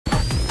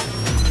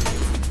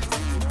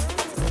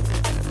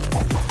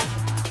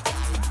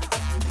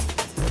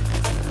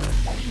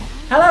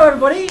Hello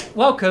everybody,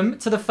 welcome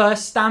to the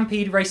first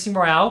Stampede Racing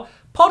Royale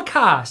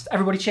podcast.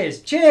 Everybody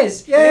cheers.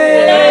 Cheers! Yay!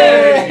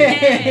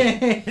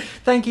 Yay!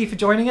 Thank you for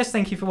joining us,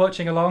 thank you for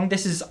watching along.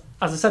 This is,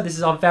 as I said, this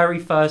is our very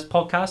first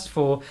podcast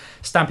for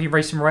Stampede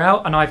Racing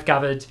Royale, and I've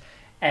gathered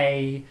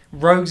a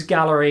rogues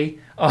gallery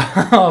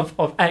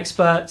of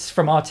experts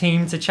from our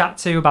team to chat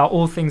to about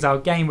all things our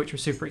game, which we're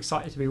super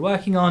excited to be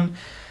working on.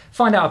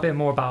 Find out a bit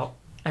more about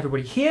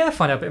everybody here,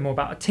 find out a bit more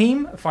about our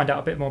team, find out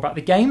a bit more about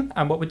the game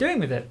and what we're doing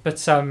with it. But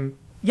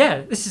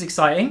yeah, this is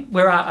exciting.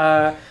 We're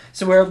at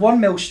we're at 1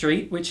 Mill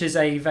Street, which is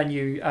a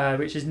venue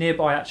which is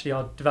nearby actually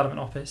our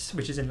development office,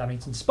 which is in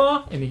Leamington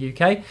Spa in the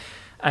UK.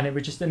 And we're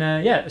just in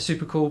a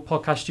super cool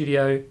podcast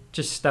studio,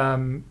 just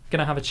gonna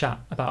have a chat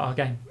about our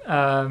game.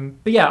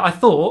 But yeah, I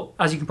thought,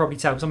 as you can probably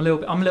tell, because I'm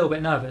a little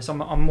bit nervous.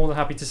 I'm more than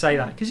happy to say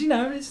that because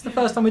it's the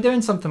first time we're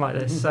doing something like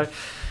this. So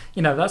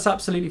that's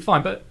absolutely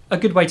fine. But a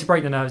good way to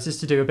break the nerves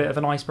is to do a bit of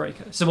an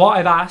icebreaker. So what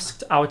I've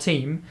asked our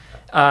team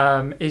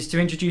is to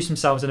introduce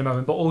themselves in a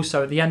moment, but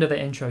also at the end of the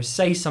intro,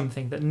 say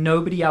something that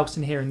nobody else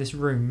in here in this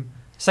room,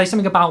 say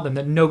something about them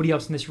that nobody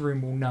else in this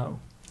room will know.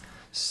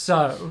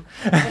 So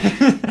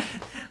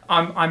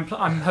I'm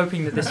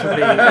hoping that this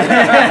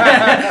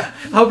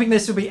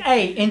will be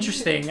A,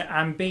 interesting,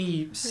 and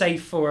B,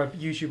 safe for a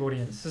YouTube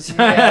audience.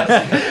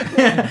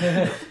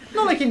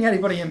 Not looking at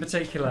anybody in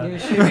particular. You're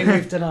assuming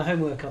we've done our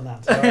homework on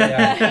that. So,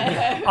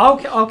 yeah.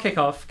 I'll kick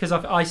off because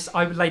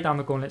I laid down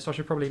the gauntlet, so I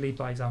should probably lead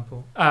by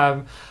example.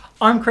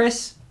 I'm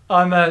Chris.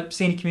 I'm a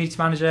senior community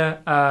manager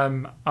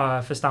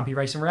for Stampede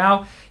Racing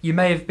Royale. You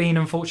may have been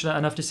unfortunate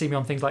enough to see me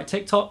on things like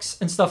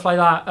TikToks and stuff like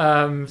that.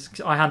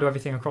 I handle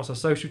everything across our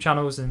social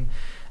channels and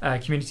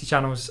community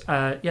channels.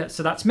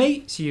 So that's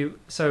me.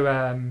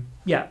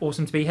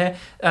 Awesome to be here.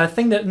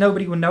 Thing that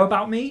nobody will know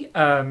about me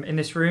in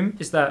this room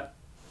is that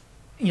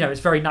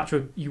it's very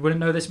natural you wouldn't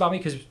know this about me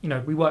because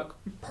we work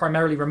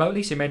primarily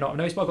remotely, so you may not have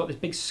noticed, but I've got this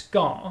big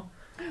scar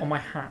on my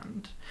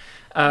hand.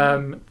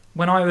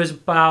 When I was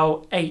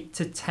about 8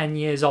 to 10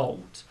 years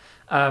old,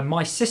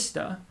 my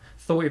sister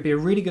thought it would be a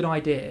really good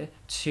idea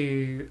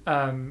to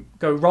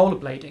go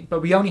rollerblading,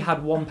 but we only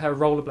had one pair of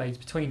rollerblades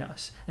between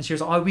us. And she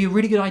was like, it would be a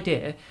really good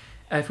idea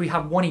if we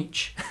have one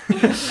each. We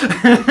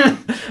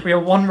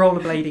have one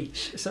rollerblade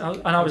each.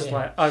 I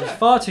was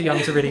far too young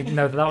to really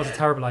know that was a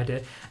terrible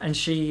idea. And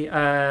she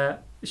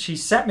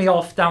set me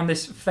off down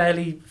this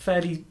fairly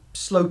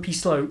slopey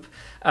slope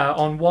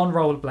on one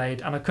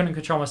rollerblade, and I couldn't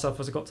control myself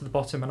as I got to the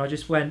bottom, and I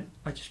just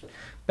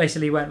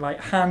basically went like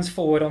hands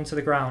forward onto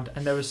the ground,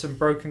 and there was some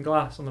broken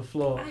glass on the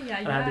floor, and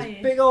I had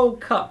this big old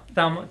cut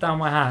down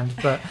my hand.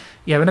 But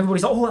yeah, when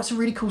everybody's like, "Oh, that's a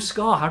really cool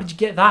scar. How did you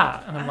get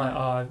that?" and I'm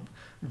like,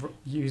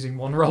 using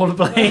one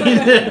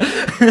rollerblade.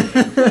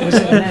 Was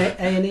it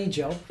an A&E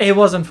job? It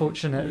was,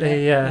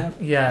 unfortunately,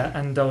 yeah.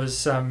 And I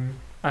was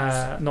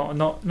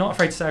not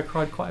afraid to say I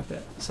cried quite a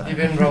bit. So. You've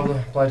been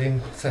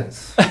rollerblading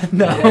since?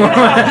 No.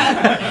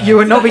 You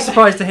would not be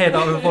surprised to hear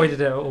that I've avoided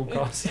it at all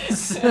costs.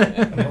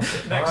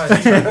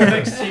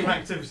 Next team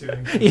activity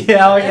then.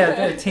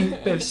 Yeah, bit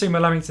of Sumo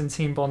Leamington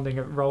team bonding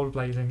at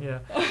rollerblading, yeah.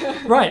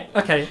 Right,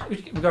 okay,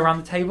 we'll go around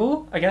the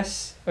table, I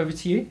guess. Over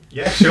to you.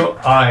 Yeah, sure.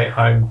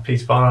 I'm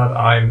Peter Barnard.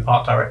 I'm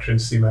art director in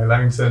Sumo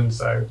Leamington,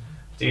 so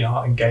doing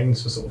art and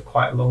games for sort of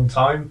quite a long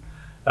time.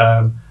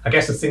 I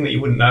guess the thing that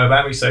you wouldn't know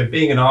about me, so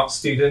being an art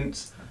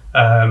student,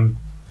 I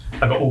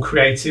got all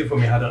creative when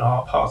we had an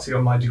art party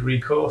on my degree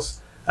course,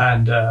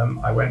 and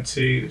I went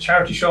to a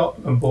charity shop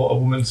and bought a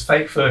woman's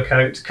fake fur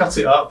coat, cut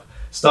it up,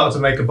 started to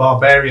make a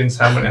barbarian's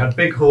helmet. It had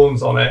big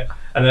horns on it,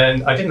 and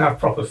then I didn't have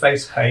proper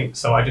face paint,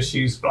 so I just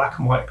used black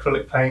and white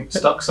acrylic paint,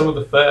 stuck some of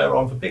the fur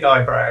on for big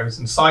eyebrows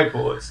and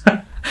sideboards,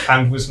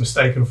 and was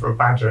mistaken for a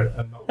badger.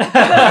 And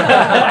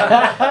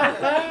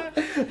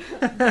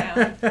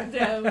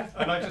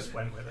I just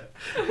went with it.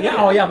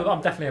 Yeah, but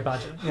I'm definitely a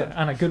badger. Yeah,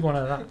 and a good one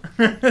at that.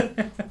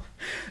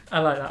 I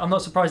like that. I'm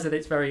not surprised that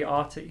it's very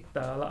arty,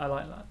 but I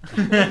like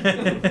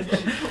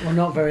that. Well,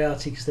 not very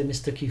arty because they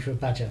mistook you for a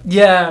badger.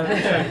 Yeah,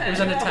 it was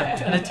an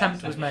attempt. An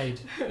attempt was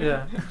made.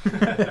 Yeah.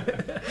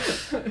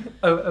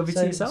 Over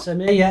to yourself. So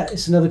me,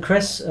 it's another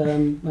Chris. My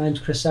name's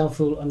Chris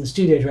Southall. I'm the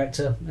studio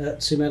director at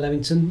Sumo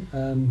Leamington.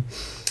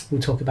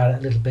 We'll talk about it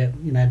a little bit,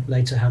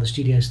 later, how the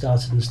studio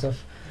started and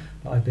stuff.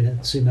 But I've been at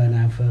Sumo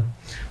now for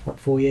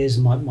 4 years,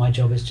 and my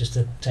job is just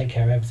to take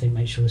care of everything,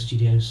 make sure the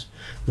studio's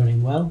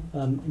running well.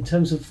 In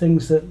terms of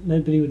things that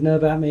nobody would know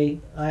about me,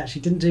 I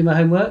actually didn't do my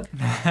homework.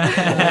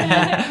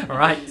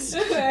 Right.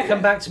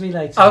 Come back to me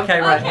later. Okay,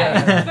 right.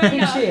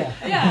 Who's here?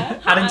 Yeah.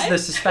 Adding to the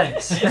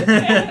suspense.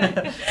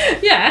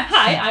 Yeah,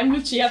 hi, I'm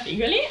Lucia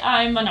Figoli.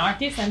 I'm an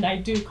artist and I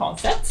do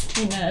concepts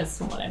in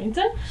Sumo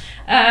Leamington.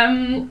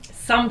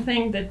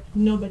 Something that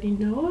nobody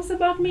knows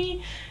about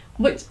me,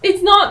 which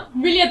it's not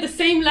really at the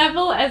same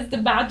level as the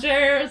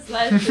badger /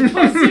 the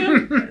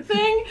costume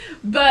thing,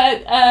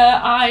 but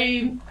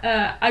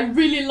I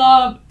really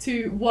love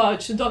to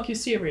watch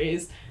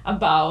docuseries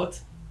about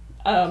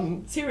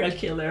serial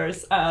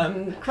killers,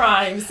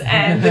 crimes,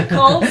 and the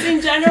cults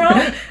in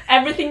general,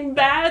 everything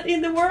bad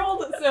in the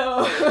world.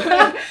 So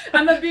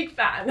I'm a big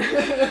fan.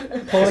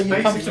 Paul, are you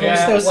comfortable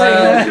Yeah, still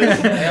saying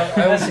that?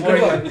 I always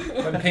worry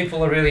when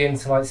people are really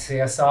into like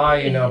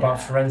CSI,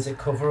 about forensic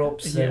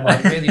cover-ups and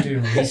like really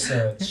doing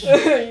research.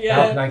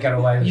 How can I get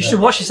away with You it? should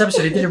watch this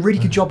episode. They did a really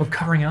good job of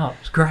covering it up.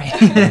 It's great. I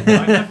never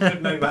would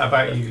have known that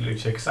about you,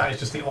 Lucia, because that is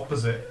just the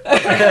opposite.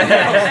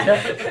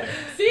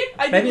 See,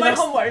 I Maybe did my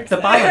that's homework. the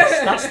balance.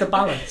 That's the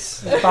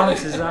balance. The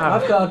balance is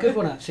I've got a good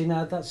one actually.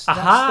 Now that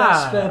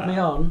Aha! spurred me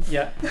on.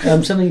 Yeah.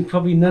 Something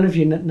probably none of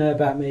you know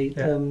about me.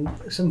 Yeah.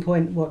 At some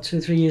point, 2 or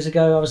 3 years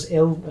ago, I was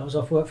ill. I was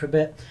off work for a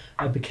bit.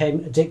 I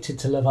became addicted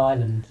to Love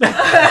Island.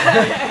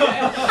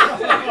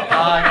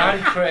 Hi,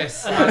 I'm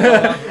Chris.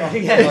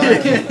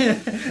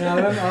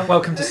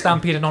 Welcome to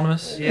Stampede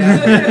Anonymous.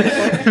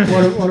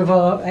 One of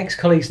our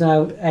ex-colleagues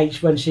now,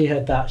 H, when she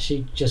heard that,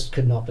 she just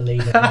could not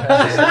believe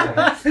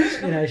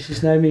it.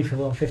 She's known me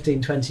for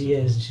 15, 20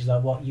 years, and she's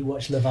like, "What? You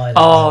watch Love Island?"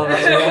 Oh,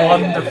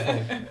 that's wonderful.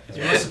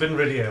 You must have been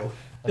really ill.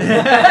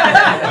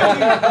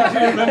 I do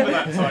remember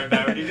that time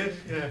now, and you did.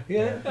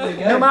 Yeah. There you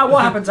go. No matter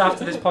what happens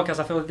after this podcast,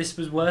 I feel like this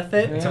was worth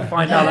it to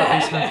find out that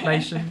piece of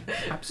information.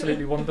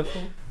 Absolutely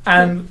wonderful.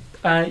 And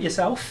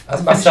yourself?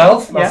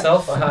 Myself. Yeah.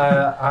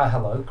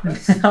 Hello,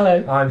 Chris.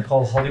 Hello. I'm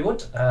Paul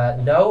Hollywood.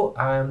 No,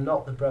 I am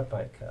not the bread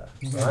maker.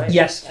 Right?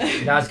 Yes.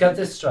 Now, let's get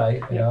this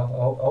straight.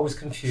 Always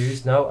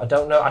confused. No, I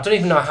don't know. I don't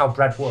even know how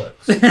bread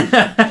works.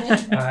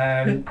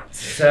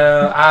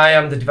 So I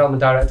am the development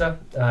director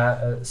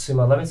at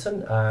Sumo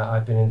Leamington.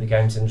 I've been in the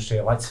games industry.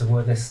 I like to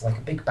word this like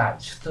a big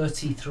batch.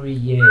 33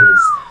 years.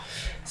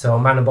 So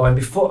man and boy. And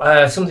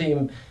before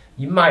something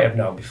you might have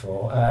known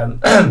before.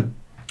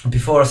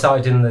 Before I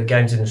started in the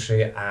games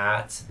industry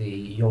at the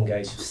young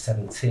age of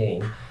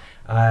 17,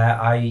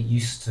 I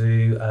used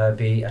to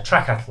be a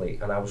track athlete,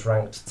 and I was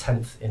ranked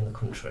 10th in the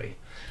country.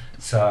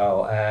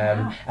 So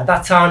at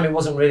that time, it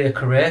wasn't really a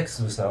career because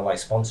there was no like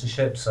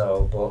sponsorship.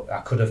 But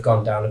I could have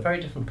gone down a very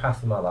different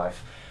path in my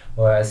life.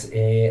 Whereas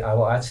I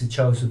actually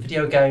chose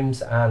video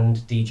games and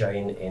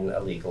DJing in a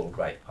legal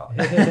rave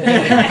party. I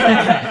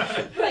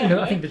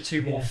think the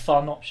two more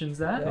fun options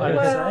there. I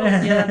would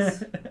say.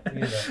 Yes.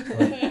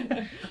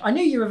 I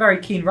knew you were a very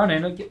keen runner,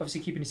 and obviously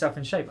keeping yourself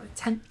in shape. Like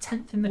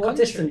 10th in the What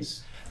country.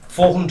 distance?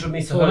 400 400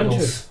 metre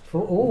hurdles.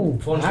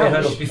 400 metre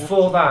hurdles.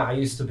 Before that, I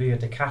used to be a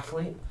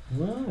decathlete.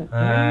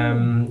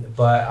 Right.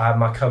 But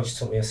my coach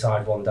took me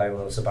aside one day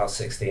when I was about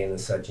 16 and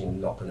said, "You're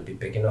not going to be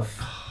big enough."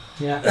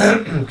 Yeah.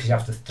 Because you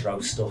have to throw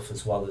stuff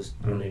as well as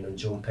running and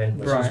jumping,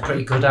 which I was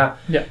pretty good at.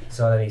 Yeah.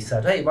 So then he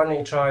said, "Hey, why don't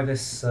you try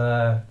this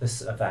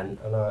event?"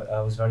 And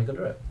I was very good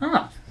at it.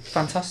 Ah,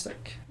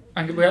 fantastic.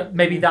 And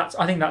maybe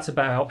I think that's a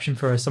better option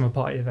for a summer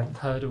party event,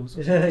 hurdles.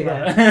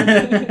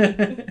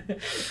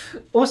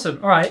 Awesome.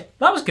 All right.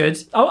 That was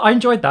good. I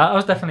enjoyed that. That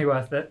was definitely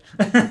worth it.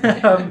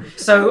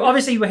 So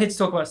obviously we're here to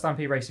talk about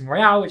Stampede Racing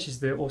Royale, which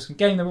is the awesome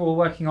game that we're all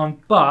working on.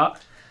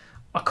 But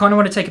I kind of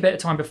want to take a bit of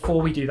time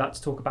before we do that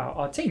to talk about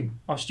our team,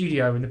 our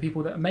studio, and the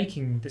people that are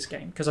making this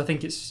game. Because I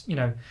think it's,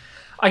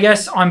 I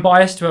guess I'm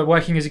biased to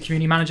working as a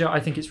community manager.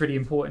 I think it's really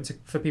important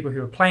for people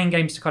who are playing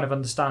games to kind of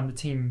understand the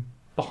team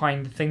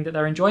behind the thing that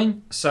they're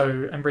enjoying,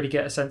 and really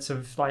get a sense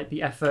of like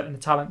the effort and the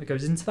talent that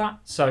goes into that.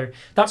 So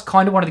that's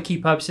kind of one of the key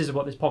purposes of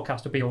what this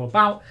podcast will be all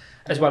about,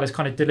 as well as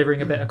kind of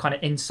delivering a bit of kind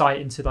of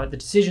insight into like the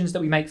decisions that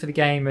we make for the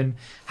game and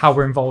how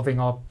we're involving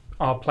our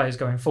players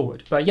going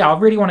forward. But yeah, I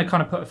really want to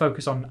kind of put a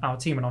focus on our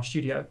team and our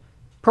studio.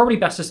 Probably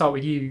best to start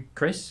with you,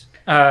 Chris.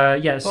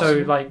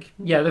 So like,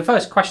 the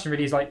first question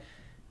really is like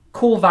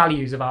core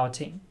values of our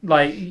team.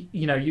 Like,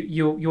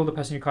 you're the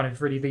person who kind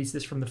of really leads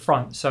this from the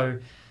front. So,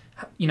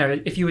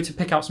 if you were to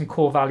pick out some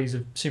core values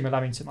of Sumo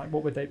Leamington, like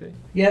what would they be?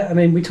 Yeah, I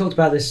mean, we talked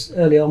about this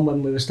early on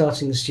when we were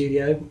starting the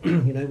studio,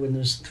 when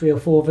there's 3 or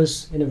 4 of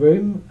us in a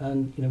room,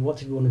 and, what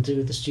did we want to do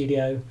with the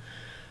studio?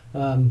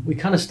 We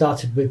kind of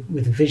started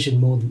with a vision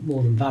more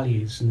than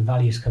values, and the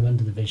values come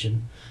under the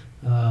vision.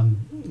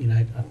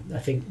 I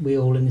think we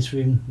all in this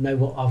room know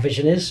what our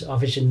vision is. Our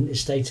vision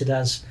is stated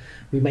as,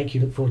 we make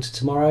you look forward to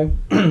tomorrow.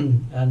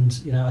 And,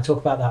 I talk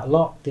about that a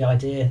lot. The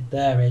idea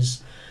there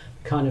is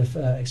kind of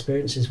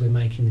experiences we're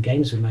making, the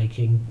games we're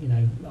making,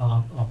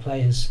 our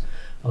players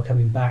are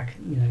coming back,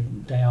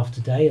 day after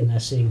day, and they're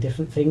seeing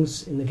different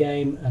things in the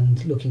game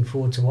and looking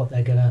forward to what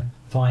they're going to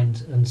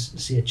find and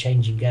see a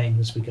changing game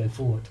as we go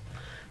forward.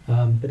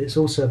 But it's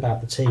also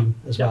about the team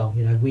as well.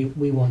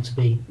 We want to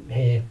be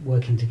here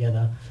working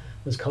together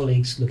as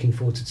colleagues, looking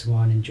forward to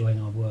tomorrow and enjoying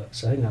our work.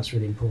 So I think that's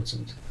really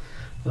important.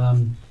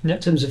 In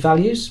terms of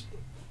values,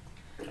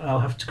 I'll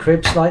have to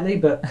crib slightly,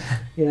 but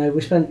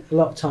we spent a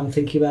lot of time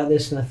thinking about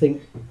this, and I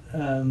think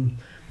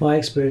my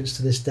experience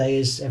to this day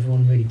is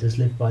everyone really does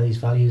live by these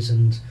values,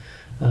 and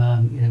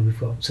we've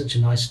got such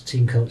a nice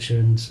team culture,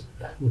 and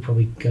we'll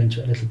probably go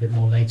into it a little bit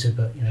more later,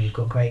 but we've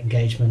got great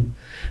engagement.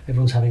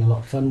 Everyone's having a lot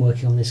of fun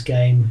working on this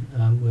game.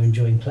 We're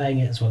enjoying playing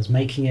it as well as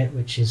making it,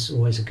 which is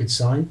always a good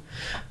sign.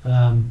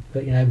 But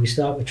we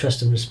start with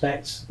trust and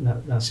respect.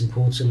 That's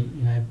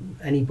important.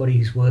 Anybody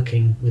who's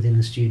working within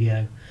the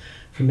studio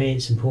for me,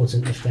 it's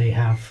important if they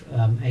have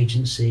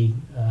agency,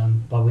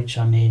 by which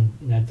I mean,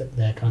 that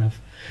they're kind of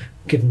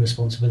given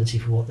responsibility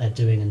for what they're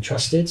doing and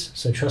trusted.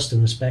 So trust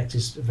and respect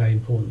is a very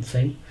important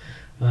thing.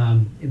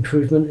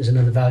 Improvement is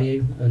another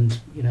value, and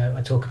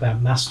I talk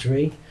about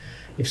mastery.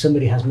 If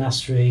somebody has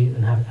mastery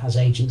and has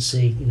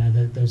agency,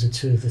 those are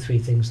two of the three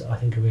things that I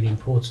think are really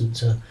important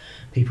to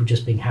people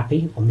just being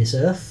happy on this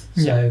earth.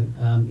 So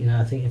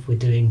I think if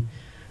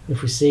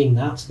we're seeing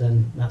that,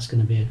 then that's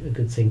going to be a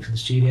good thing for the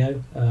studio.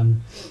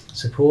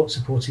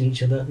 Supporting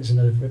each other is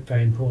another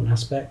very important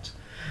aspect.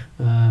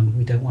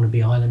 We don't want to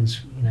be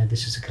islands.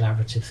 This is a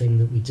collaborative thing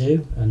that we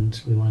do,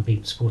 and we want to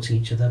be supporting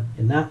each other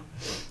in that.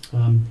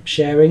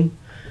 Sharing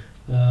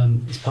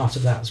is part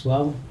of that as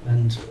well,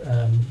 and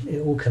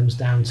it all comes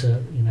down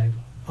to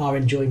our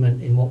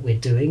enjoyment in what we're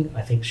doing.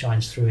 I think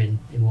shines through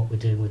in what we're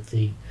doing with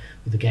the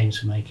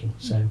games we're making.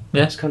 So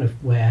that's kind of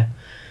where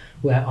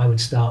I would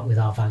start with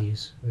our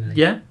values. Really.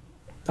 Yeah.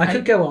 I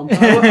could go on,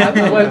 but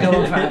I won't go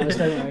on for hours,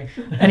 don't worry.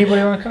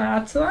 Anybody want to kind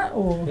of add to that?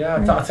 Or? Yeah,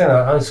 I think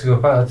I was going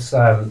to go back.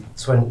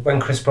 So when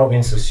Chris brought me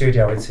into the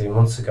studio 18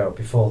 months ago,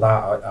 before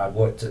that I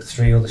worked at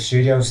 3 other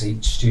studios,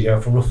 each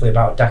studio for roughly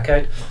about a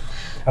decade.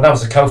 And I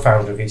was a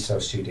co-founder of each of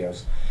those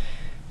studios.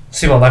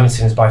 Sumo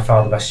Leamington is by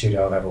far the best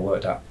studio I've ever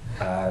worked at.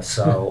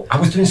 So I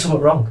was doing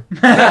something wrong in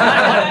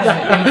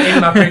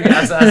my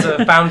previous, as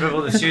a founder of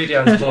other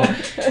studios,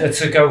 but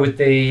to go with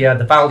the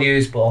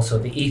values, but also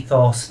the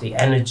ethos, the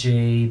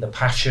energy, the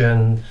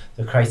passion,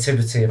 the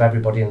creativity of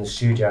everybody in the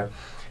studio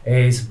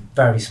is a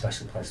very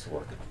special place to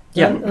work.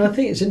 Yeah, and I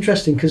think it's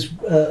interesting because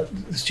the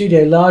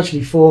studio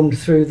largely formed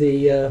through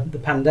the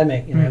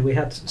pandemic. We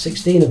had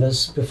 16 of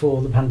us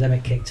before the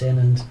pandemic kicked in,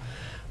 and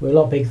we're a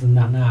lot bigger than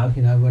that now.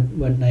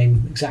 Won't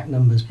name exact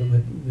numbers, but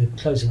we're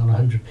closing on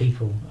 100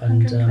 people.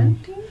 And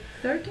 120,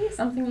 30,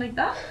 something like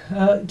that?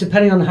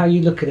 Depending on how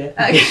you look at it.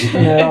 Because,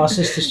 our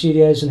sister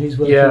studios and who's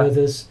working with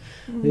us.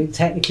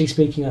 Technically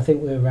speaking, I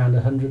think we're around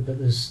 100, but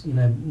there's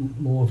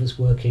more of us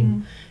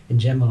working in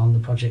general on the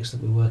projects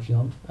that we're working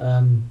on.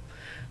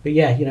 But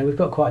yeah, we've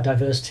got quite a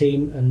diverse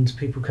team and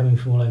people coming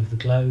from all over the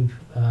globe,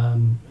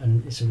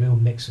 and it's a real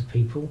mix of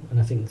people. And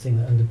I think the thing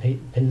that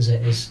underpins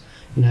it is,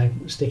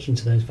 sticking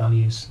to those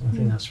values. I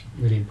think that's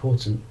really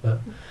important. But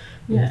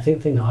the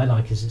thing that I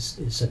like is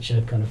it's such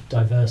a kind of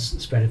diverse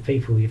spread of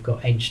people. You've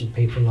got ancient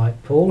people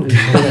like Paul, who's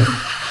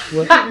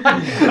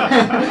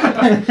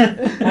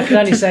I can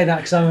only say that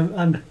because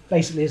I'm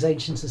basically as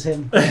ancient as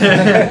him.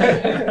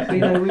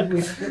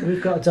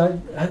 We've got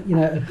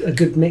a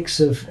good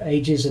mix of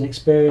ages and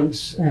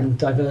experience and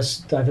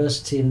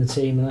diversity in the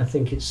team, and I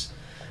think it's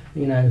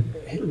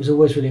it was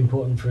always really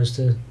important for us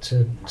to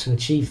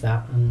achieve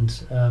that, and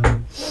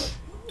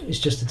it's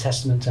just a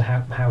testament to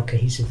how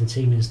cohesive the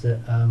team is that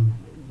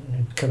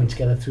coming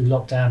together through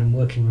lockdown and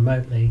working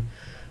remotely.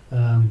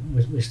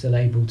 We're still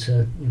able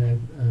to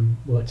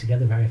work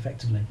together very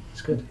effectively.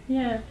 It's good.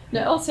 Yeah.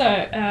 No, also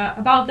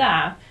about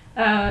that,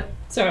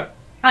 so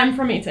I'm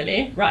from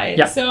Italy, right?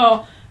 Yeah.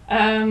 So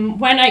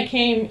when I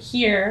came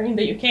here in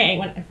the UK,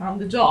 when I found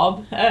the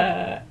job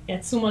at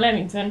Sumo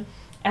Leamington,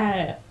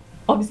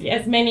 obviously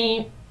as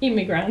many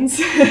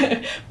immigrants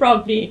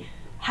probably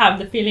have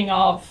the feeling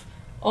of,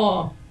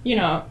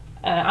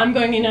 I'm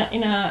going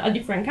in a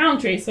different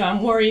country, so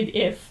I'm worried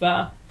if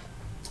the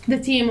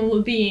team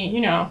will be,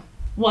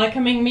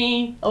 welcoming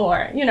me,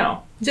 or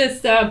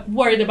just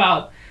worried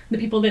about the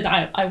people that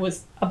I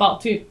was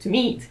about to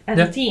meet as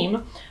a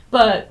team.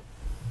 But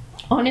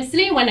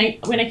honestly, when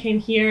I came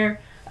here,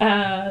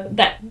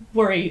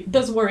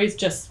 those worries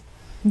just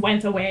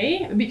went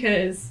away,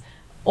 because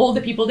all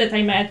the people that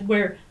I met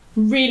were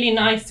really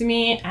nice to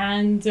me,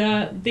 and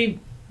they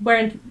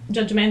weren't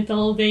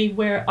judgmental. They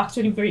were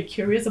actually very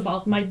curious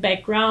about my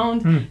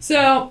background.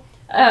 So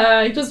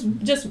it was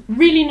just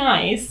really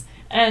nice,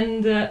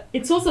 and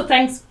it's also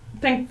thanks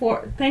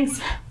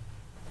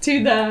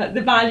to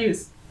the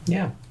values.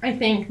 Yeah, I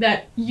think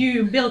that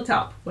you built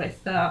up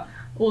with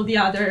all the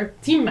other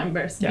team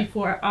members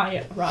before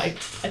I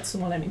arrived at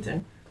Sumo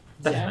Leamington.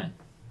 Definitely.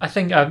 I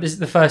think this is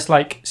the first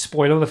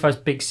spoiler, the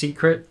first big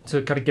secret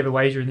to kind of give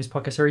away during this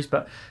podcast series.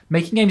 But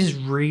making games is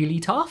really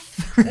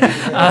tough.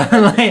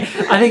 I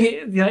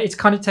think it's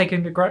kind of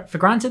taken for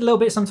granted a little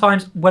bit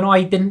sometimes. When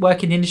I didn't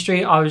work in the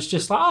industry, I was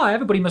just like,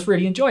 everybody must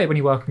really enjoy it when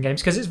you work on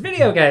games because it's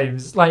video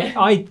games.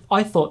 I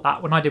thought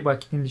that when I did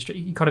work in the industry,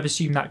 you kind of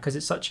assume that because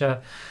it's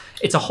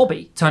a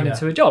hobby turned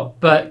into a job.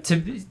 But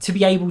to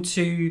be able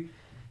to.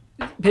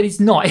 But it's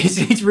not.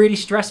 It's really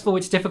stressful.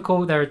 It's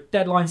difficult. There are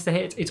deadlines to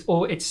hit.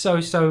 It's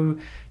so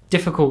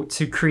difficult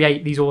to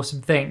create these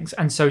awesome things,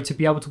 and so to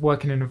be able to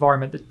work in an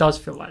environment that does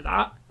feel like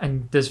that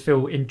and does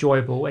feel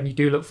enjoyable, and you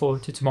do look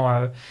forward to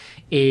tomorrow,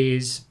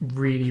 is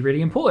really,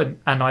 really important.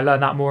 And I learn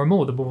that more and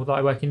more the more that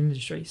I work in the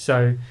industry.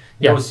 So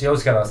you always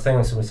get that thing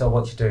when somebody says,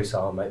 "What do you do?"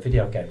 So I make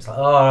video games.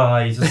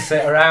 Like, you just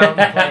sit around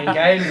playing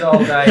games all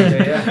day, do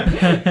you?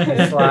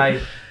 It's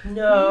like.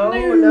 No,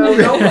 not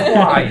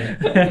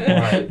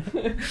quite.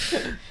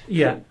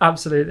 Yeah,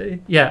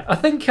 absolutely. Yeah, I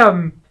think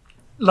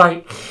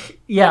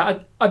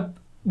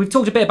we've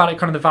talked a bit about it,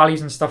 kind of the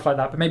values and stuff like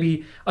that, but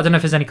maybe I don't know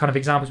if there's any kind of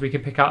examples we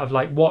could pick out of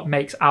like what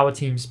makes our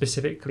team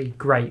specifically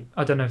great.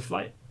 I don't know if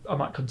like I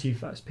might come to you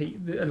first, Pete.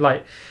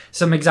 Like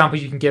some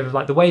examples you can give of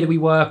like the way that we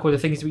work, or the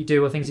things that we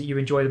do, or things that you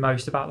enjoy the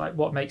most about like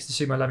what makes the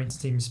Sumo Leamington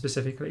team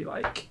specifically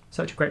like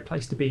such a great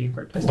place to be and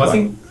great place to Well, I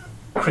work. think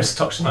Chris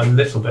touched on a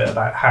little bit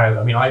about how.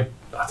 I mean, I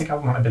think I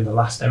might have been the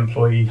last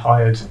employee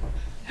hired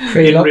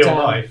in real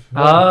life.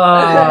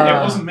 Ah.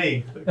 It wasn't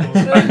me. Of course.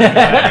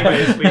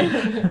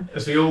 Anyway,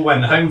 as we all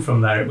went home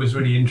from there, it was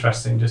really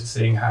interesting just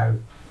seeing how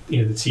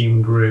the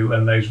team grew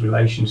and those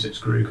relationships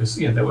grew, because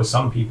there were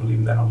some people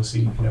even then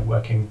obviously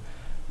working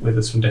with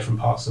us from different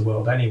parts of the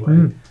world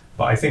anyway.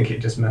 But I think it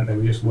just meant that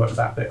we just worked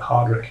that bit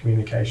harder at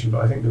communication.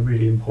 But I think the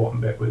really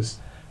important bit was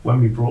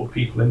when we brought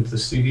people into the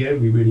studio,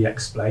 we really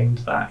explained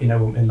that,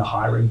 in the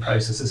hiring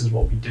process, this is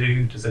what we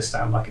do. Does this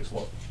sound like it's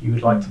what you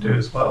would like to do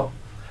as well?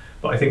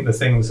 But I think the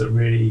things that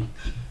really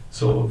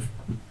sort of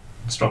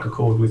struck a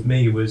chord with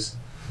me was,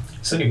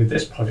 certainly with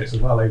this project as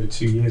well, over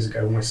 2 years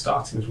ago when we're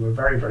starting, we were a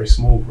very, very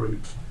small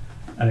group.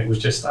 And it was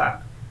just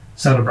that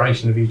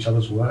celebration of each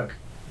other's work.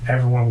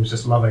 Everyone was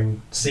just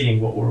loving seeing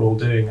what we're all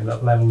doing, and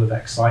that level of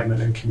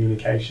excitement and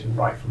communication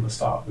right from the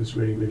start was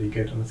really, really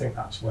good. And I think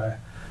that's where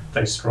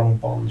those strong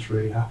bonds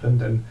really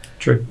happened. And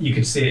True. You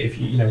could see it if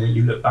when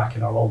you look back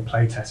in our old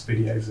playtest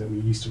videos that we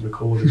used to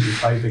record as we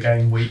played the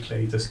game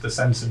weekly, just the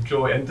sense of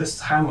joy and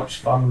just how much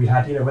fun we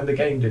had, when the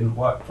game didn't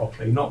work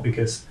properly, not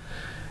because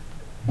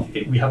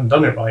we hadn't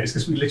done it right, it's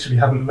because we literally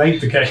hadn't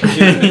made the game.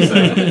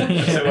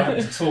 So we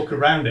had to talk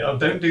around it. Oh,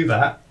 don't do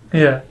that.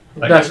 Yeah,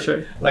 that's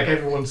true. Like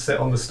everyone sit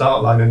on the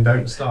start line and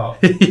don't start.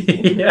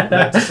 Yeah.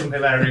 Led to some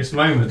hilarious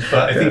moments,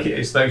 but I think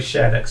it's those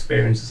shared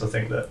experiences I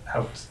think that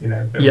helped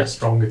build a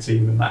stronger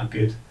team and that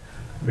good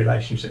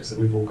relationships that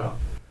we've all got.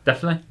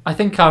 Definitely. I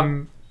think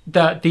a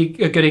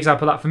good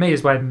example of that for me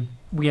is when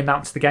we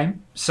announced the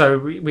game. So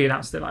we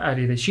announced it like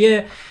earlier this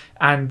year,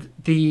 and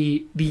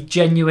the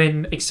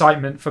genuine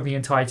excitement from the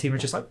entire team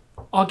was just like,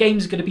 our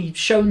game's going to be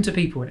shown to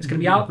people and it's going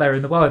to be out there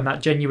in the world, and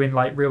that genuine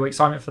like real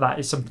excitement for that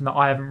is something that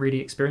I haven't really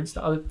experienced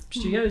at other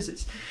studios.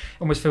 It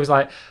almost feels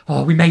like,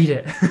 oh, we made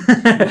it.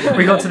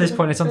 We got to this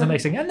point, it's something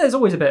next thing, and there's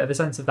always a bit of a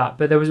sense of that,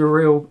 but there was a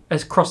real,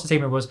 across the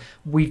team, it was,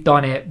 we've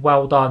done it,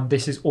 well done,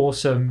 this is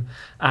awesome,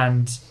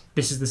 and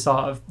this is the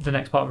start of the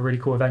next part of a really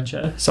cool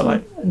adventure. So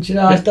like, and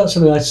that's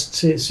something I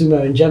see at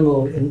Sumo in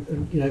general,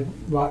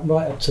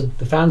 right up to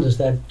the founders.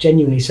 They're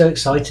genuinely so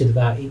excited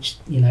about each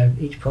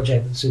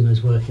project that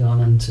Sumo's working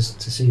on, and to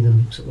see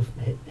them sort of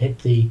hit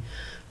the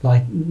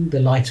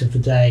light of the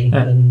day,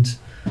 and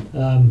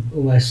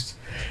almost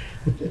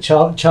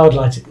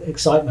childlike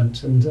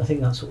excitement. And I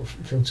think that sort of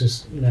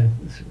filters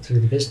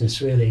through the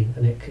business really,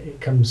 and it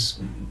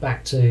comes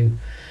back to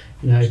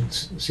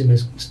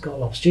Sumo's got a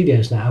lot of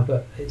studios now,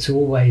 but it's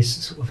always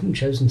sort of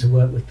chosen to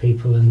work with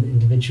people and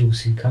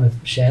individuals who kind of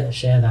share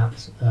that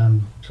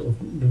sort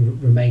of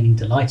remaining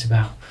delight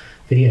about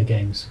video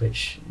games,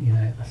 which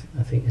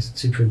I think is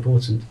super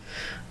important.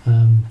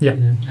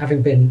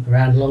 Having been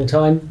around a long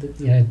time,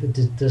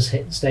 it does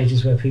hit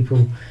stages where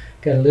people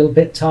get a little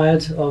bit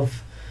tired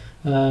of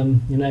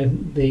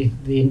the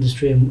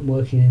industry and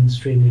working in the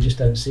industry, and we just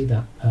don't see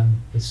that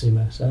with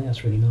Sumo. So I think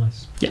that's really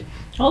nice. Yeah.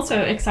 Also,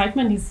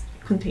 excitement is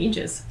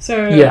contagious.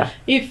 So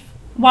if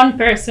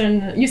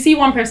you see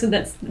one person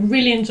that's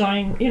really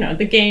enjoying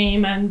the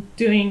game and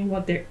doing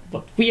what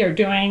we are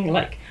doing,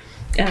 like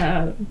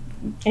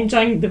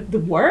enjoying the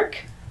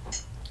work,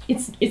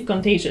 it's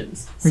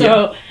contagious.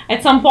 So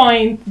at some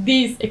point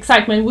this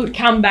excitement will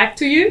come back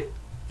to you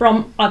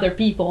from other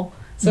people.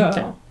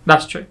 So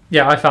that's true.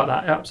 Yeah, I felt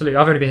that, absolutely.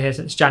 I've only been here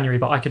since January,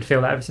 but I could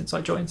feel that ever since I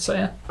joined. So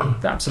yeah,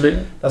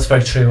 absolutely. That's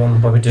very true.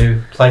 When we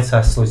do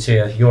playtests,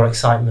 Lucia, your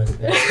excitement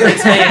makes me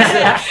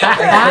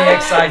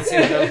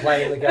excited when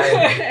playing the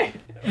game.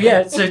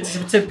 Yeah, so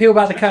to peel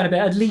back the curtain a bit,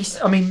 at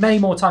least, I mean, many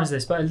more times than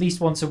this, but at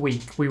least once a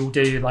week we will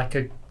do like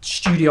a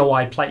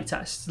studio-wide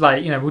playtest.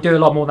 Like, we'll do a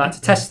lot more than that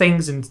to test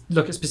things and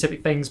look at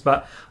specific things,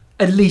 but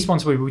at least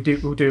once a week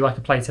we'll do like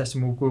a playtest,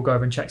 and we'll go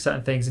over and check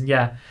certain things. And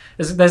yeah,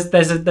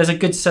 there's a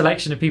good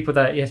selection of people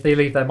that if they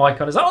leave their mic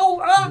on, it's like,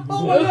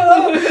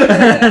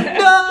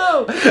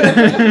 no.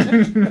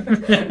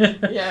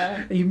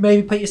 Yeah. You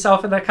maybe put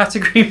yourself in that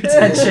category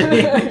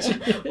potentially.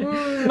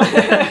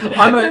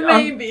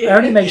 Maybe. I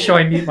only make sure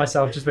I mute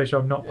myself just to make sure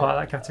I'm not part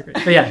of that category.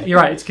 But yeah, you're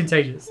right. It's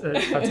contagious.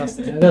 It's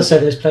fantastic. I will say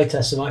those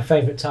playtests are my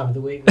favourite time of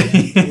the week.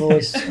 Really.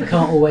 I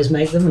can't always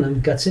make them, and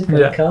I'm gutted,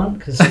 but I can't,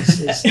 because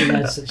it's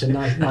such a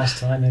nice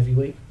time every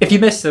week. If you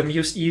miss them,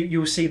 you'll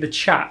see the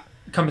chat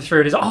come through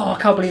and it's I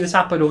can't believe this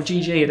happened, or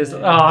GG, and it's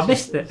I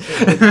missed it.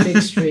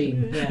 Big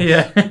stream.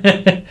 Yeah.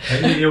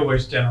 It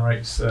always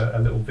generates a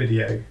little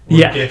video or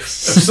a GIF of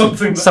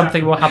something.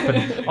 Something will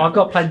happen. I've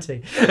got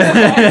plenty.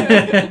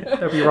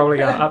 They'll be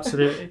rolling out.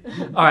 Absolutely.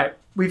 All right.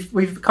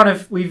 We've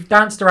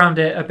danced around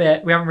it a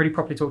bit. We haven't really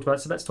properly talked about it,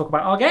 so let's talk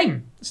about our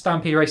game,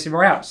 Stampede Racing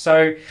Royale.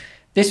 So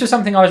this was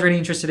something I was really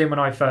interested in when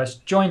I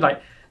first joined.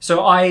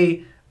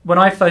 When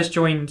I first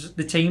joined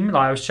the team,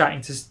 I was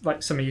chatting to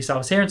some of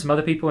yourselves here and some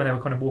other people, and they were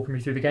kind of walking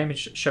me through the game and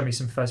showing me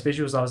some first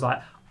visuals. I was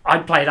like,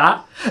 I'd play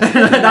that.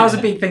 That was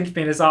a big thing for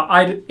me.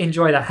 I'd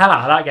enjoy the hell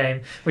out of that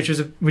game, which was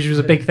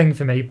a big thing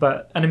for me.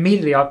 And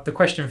immediately the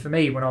question for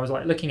me when I was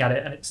like looking at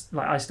it, and it's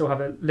like I still have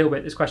a little bit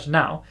of this question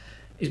now,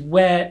 is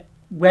where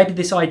did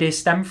this idea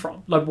stem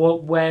from? Like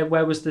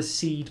where was the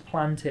seed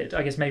planted?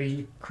 I guess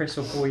maybe Chris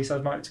or Paul, you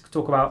might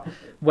talk about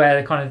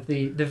where kind of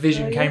the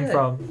vision came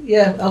from.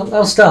 Yeah,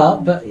 I'll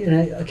start, but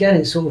again,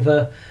 it's sort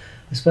of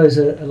I suppose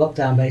a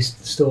lockdown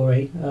based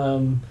story.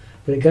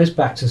 But it goes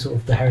back to sort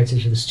of the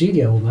heritage of the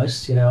studio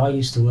almost. I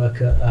used to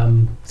work at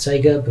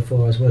Sega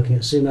before I was working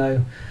at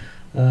Sumo.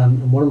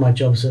 And one of my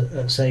jobs at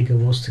Sega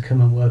was to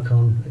come and work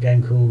on a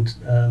game called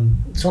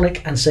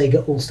Sonic and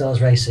Sega All-Stars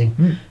Racing,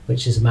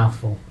 which is a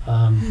mouthful.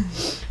 And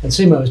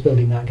Sumo was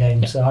building that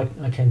game, so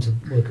I came to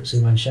work at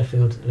Sumo in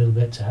Sheffield a little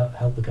bit to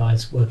help the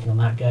guys working on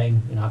that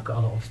game. I've got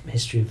a lot of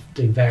history of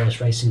doing various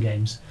racing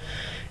games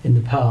in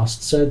the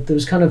past. So there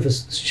was kind of a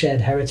shared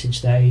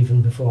heritage there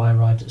even before I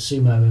arrived at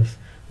Sumo of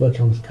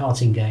working on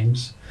karting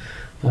games.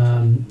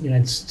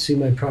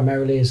 Sumo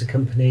primarily as a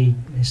company,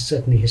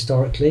 certainly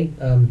historically,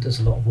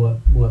 does a lot of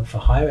work for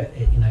hire.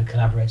 It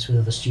collaborates with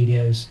other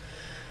studios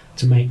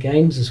to make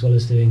games, as well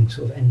as doing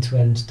sort of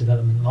end-to-end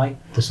development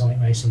like the Sonic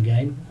Racing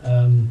game.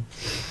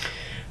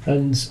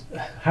 And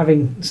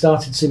having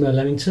started Sumo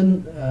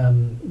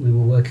Leamington, we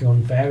were working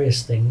on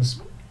various things,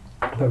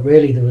 but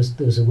really there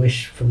was a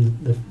wish from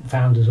the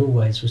founders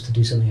always was to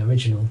do something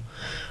original.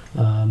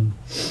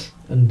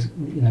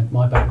 And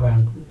my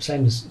background,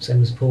 same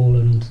as Paul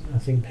and I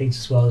think Pete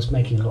as well, is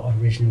making a lot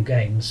of original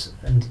games.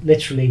 And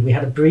literally, we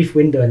had a brief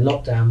window in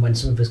lockdown when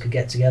some of us could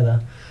get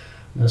together.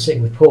 And I was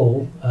sitting with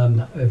Paul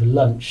over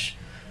lunch,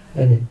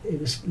 and it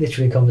was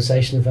literally a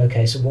conversation of,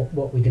 okay, so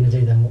what we're going to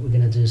do then? What we're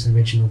going to do is an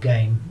original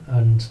game,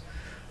 and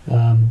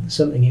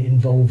something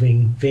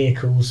involving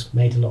vehicles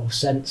made a lot of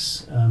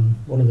sense.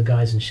 One of the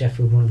guys in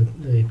Sheffield, one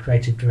of the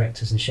creative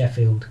directors in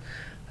Sheffield,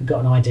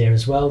 got an idea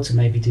as well to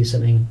maybe do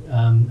something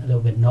a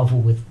little bit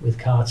novel with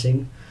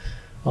karting.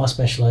 Our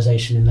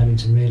specialisation in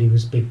Leamington really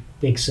was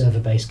big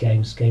server-based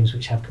games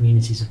which have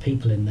communities of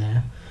people in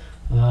there.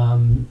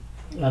 And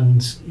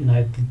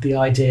the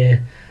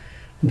idea,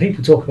 and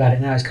people talk about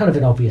it now, it's kind of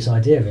an obvious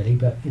idea really,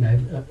 but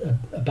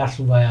a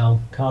battle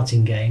royale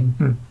karting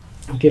game,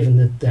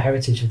 given the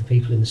heritage of the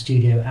people in the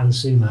studio and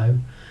Sumo,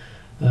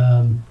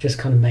 just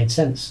kind of made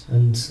sense,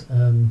 and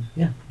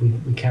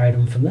we carried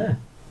on from there.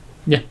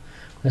 Yeah.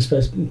 I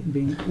suppose it'd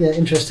be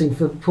interesting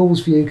for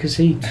Paul's view, because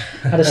he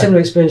had a similar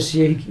experience to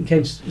you. He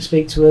came to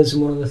speak to us,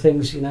 and one of the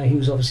things he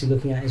was obviously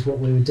looking at is what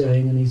we were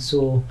doing, and he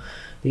saw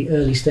the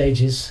early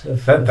stages of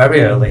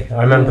very early.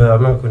 I remember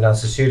coming down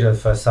to the studio the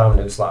first time, and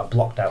it was like a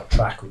blocked out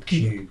track with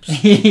cubes, and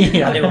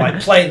they were like,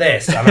 "Play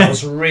this," and I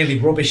was really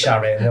rubbish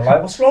at it, and they're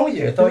like, "What's wrong with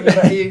you? I thought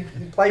you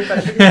played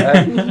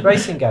better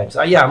racing games."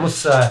 I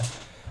must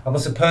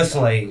have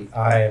personally,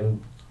 I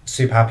am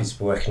super happy to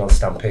be working on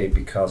Stampede,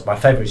 because my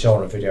favourite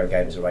genre of video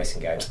games are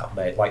racing games. I've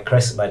made, like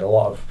Chris, made a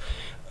lot of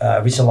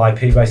original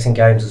IP racing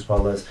games as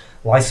well as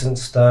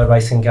licensed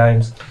racing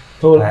games.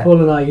 Paul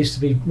and I used to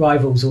be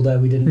rivals, although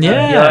we didn't.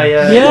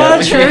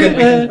 Yeah,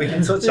 true. We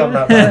can touch on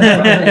that.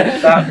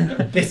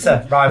 That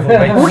bitter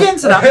rivalry. We'll get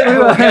into that.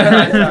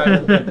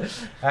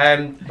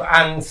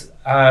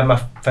 My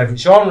favourite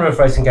genre of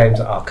racing games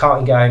are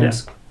karting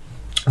games. Yeah.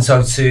 And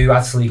so to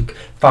actually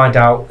find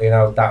out,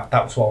 that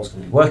was what I was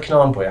going to be working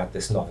on, but we had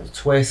this novel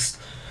twist,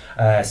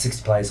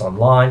 60 players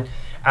online.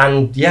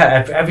 And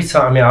every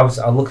time, I was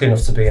lucky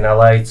enough to be in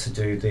LA to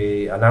do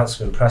the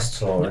announcement press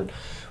tour. And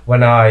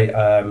when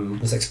I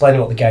was explaining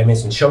what the game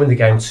is and showing the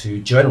game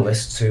to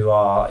journalists who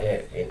are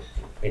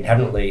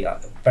inherently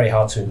very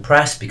hard to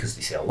impress, because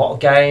they see a lot of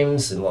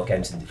games and a lot of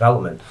games in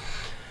development.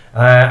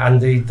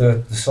 And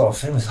the sort of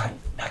thing was like,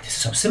 this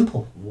is so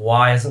simple.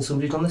 Why hasn't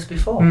somebody done this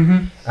before?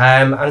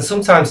 And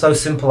sometimes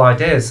those simple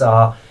ideas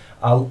are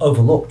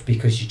overlooked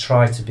because you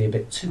try to be a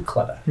bit too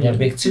clever.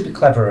 Be too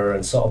cleverer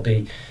and sort of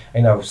be,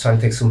 trying to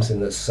take something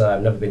that's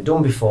never been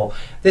done before.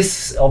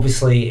 This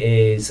obviously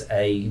is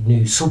a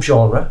new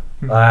subgenre,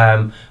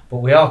 but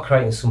we are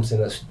creating something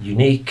that's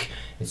unique.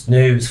 It's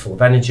new, it's full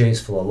of energy, it's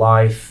full of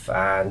life,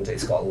 and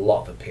it's got a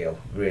lot of appeal.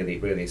 Really,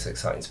 really, it's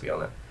exciting to be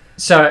on it.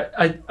 So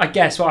I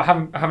guess what I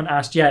haven't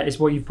asked yet is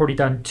what you've probably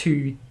done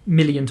 2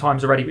 million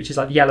times already, which is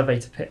like the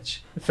elevator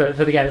pitch for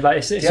the game.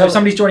 Like, so if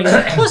somebody's joining,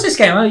 like, what's this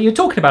game? Oh, you're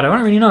talking about it. I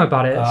don't really know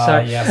about it.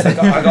 Yes, I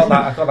got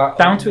that.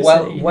 Down to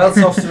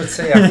well off to a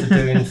T after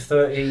doing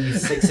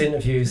 36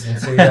 interviews in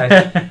 2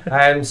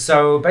 days.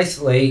 So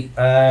basically,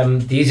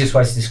 the easiest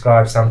way to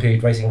describe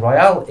Stampede Racing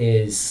Royale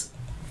is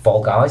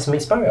Fall Guys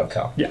meets Mario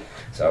Kart. Yeah.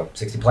 So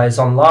 60 players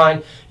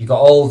online. You've got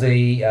all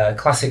the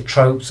classic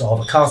tropes of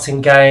a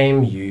karting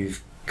game.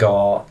 You've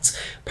got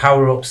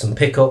power-ups and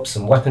pickups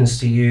and weapons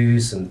to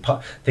use and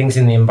things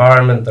in the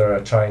environment that are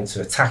trying to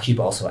attack you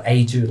but also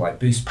aid you, like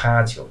boost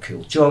pads. You've got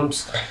cool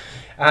jumps.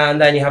 And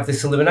then you have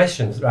this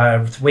elimination.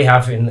 We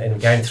have in the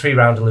game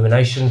 3-round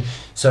elimination.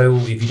 So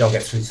if you don't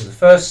get through to the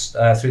first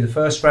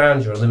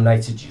round, you're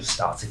eliminated. You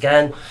start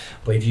again.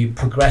 But if you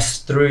progress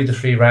through the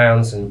 3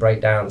 rounds and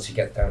break down to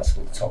get down to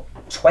the top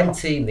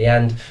 20 in the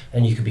end,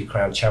 and you could be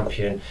crowned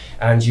champion,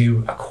 and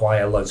you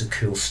acquire loads of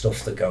cool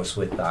stuff that goes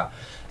with that.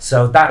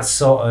 So that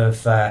sort of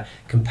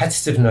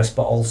competitiveness,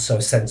 but also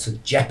sense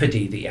of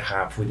jeopardy that you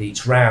have with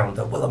each round,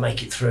 that will I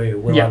make it through,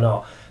 will I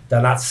not?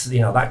 Then that's,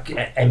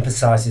 that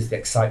emphasises the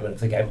excitement of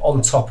the game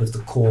on top of the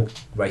core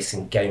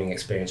racing gaming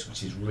experience,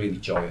 which is really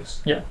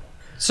joyous. Yeah.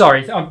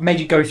 Sorry, I made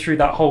you go through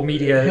that whole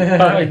media.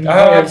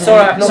 I'm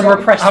sorry, I've some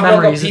repressed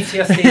memories.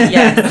 Not got PTSD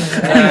yet.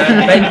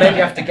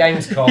 Maybe after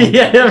Gamescom.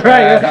 Yeah,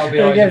 right. That'll be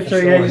all get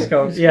through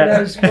Gamescom. Yeah.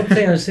 That's one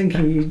thing I was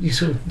thinking. You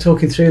sort of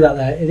talking through that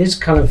there. It is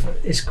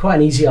it's quite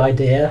an easy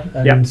idea,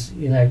 and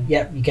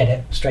you get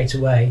it straight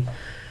away.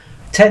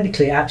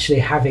 Technically, actually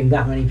having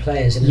that many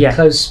players in a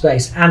closed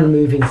space and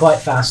moving quite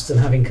fast and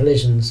having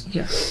collisions,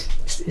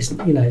 it's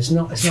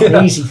not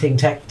an easy thing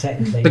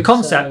technically. The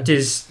concept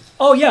is.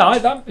 Oh yeah,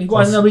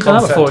 why hasn't nobody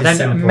done that before? Then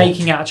simple.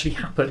 Making it actually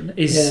happen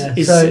is an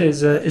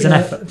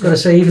effort. I've got to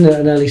say, even at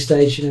an early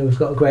stage, we've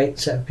got a great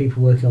set of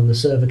people working on the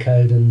server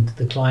code and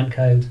the client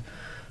code.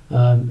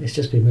 It's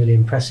just been really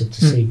impressive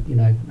to see,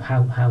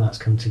 how that's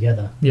come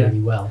together really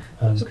well.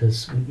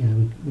 Because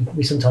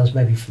we sometimes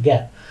maybe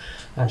forget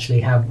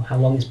actually how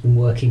long it's been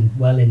working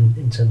well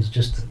in terms of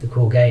just the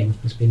core game.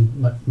 It's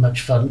been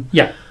much fun.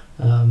 Yeah.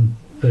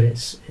 But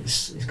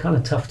it's kind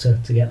of tough to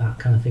get that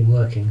kind of thing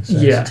working. So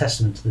it's a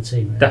testament to the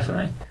team. Really.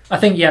 Definitely. I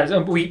think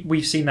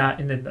we've sseen that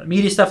in the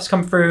media stuff that's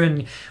come through,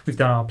 and we've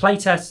done our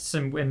playtests,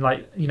 and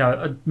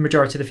a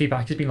majority of the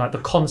feedback has been like the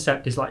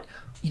concept is like,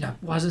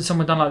 why hasn't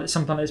someone done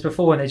something like this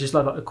before? And they just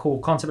love like the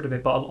core concept of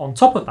it. But on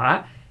top of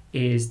that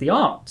is the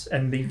art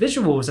and the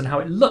visuals and how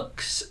it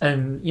looks,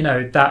 and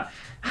that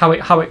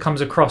how it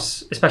comes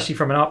across, especially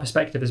from an art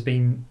perspective, has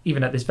been,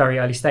 even at this very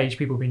early stage,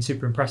 people have been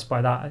super impressed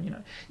by that. And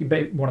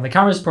one of the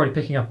cameras is probably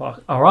picking up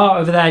our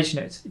art over there.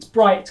 It's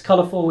bright, it's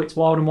colourful, it's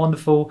wild and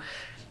wonderful.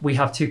 We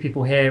have two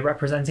people here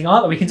representing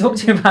art that we can talk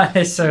to about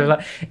this,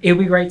 so it would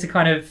be great to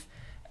kind of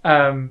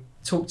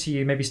talk to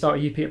you, maybe start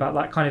with you, Pete, about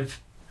that kind of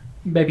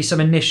maybe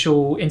some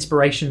initial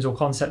inspirations or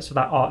concepts for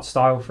that art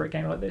style for a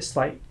game like this.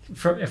 Like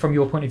from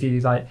your point of view,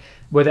 like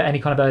were there any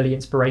kind of early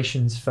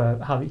inspirations for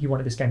how you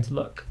wanted this game to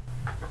look?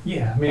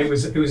 Yeah, I mean, it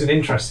was an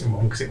interesting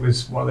one because it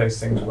was one of those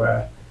things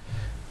where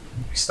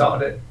we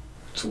started it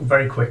sort of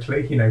very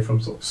quickly,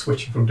 from sort of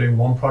switching from doing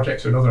one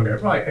project to another and go,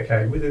 right,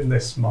 okay, within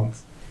this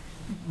month,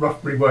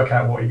 roughly work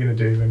out what you're going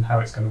to do and how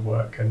it's going to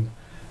work. And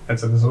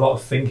so there's a lot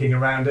of thinking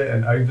around it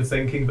and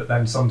overthinking, but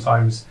then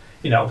sometimes,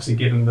 obviously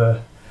given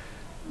the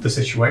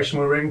situation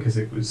we're in,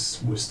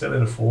 because we're still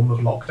in a form of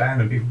lockdown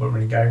and people weren't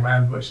really going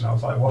around much, and I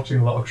was like watching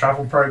a lot of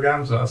travel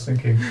programs and I was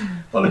thinking,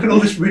 well, look at all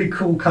this really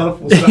cool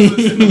colourful stuff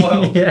that's in the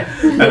world.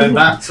 And then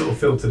that sort of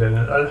filtered in,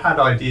 and I had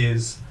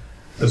ideas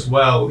as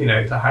well,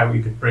 to how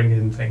we could bring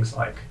in things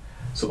like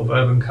sort of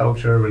urban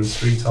culture and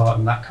street art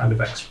and that kind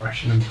of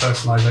expression and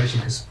personalisation,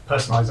 because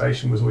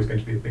personalisation was always going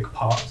to be a big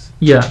part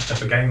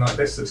of a game like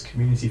this that's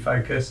community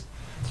focused.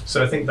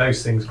 So I think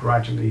those things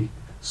gradually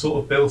sort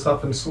of built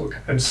up and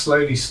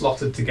slowly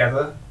slotted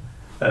together,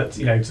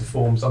 to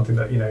form something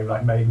that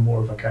made more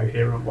of a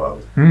coherent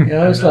world. I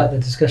always like the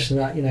discussion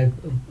that a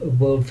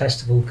world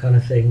festival kind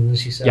of thing.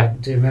 As you said, I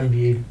do remember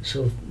you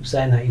sort of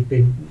saying that you've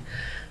been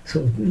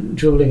sort of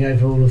drooling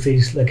over all of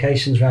these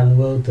locations around the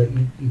world that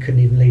you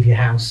couldn't even leave your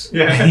house.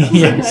 Yeah,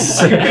 yes.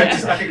 I could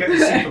get to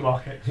the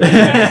supermarket.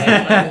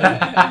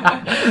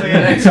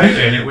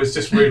 Totally. And it was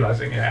just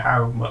realising,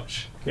 how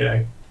much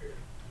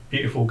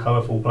beautiful,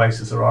 colourful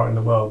places there are in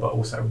the world, but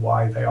also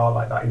why they are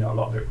like that. A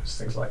lot of it was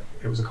things like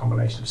it was a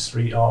combination of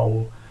street art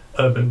or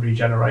urban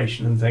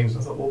regeneration and things. I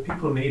thought, well,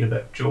 people need a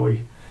bit of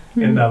joy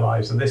in their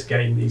lives, and this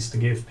game needs to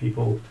give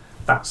people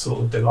that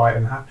sort of delight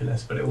and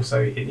happiness, but it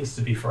needs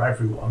to be for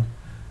everyone.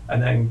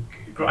 And then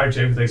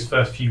gradually over those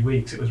first few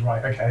weeks, it was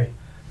right, okay,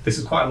 this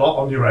is quite a lot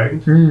on your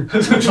own. Trying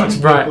to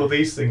break all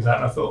these things out,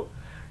 and I thought,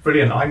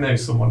 brilliant, I know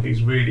someone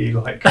who's really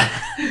upbeat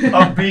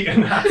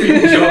and happy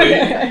and jolly,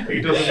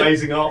 who does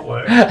amazing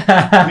artwork.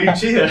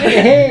 Lucia.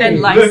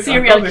 And like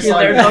serial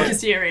killer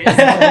docu-series.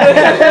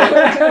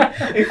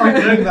 If I'd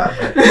known that.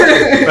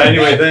 But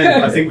anyway,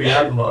 then I think we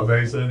had a lot of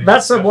those early.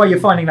 That's why you're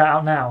finding that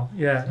out now.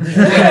 Yeah.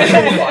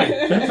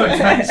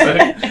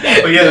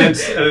 But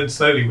then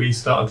slowly we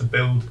started to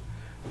build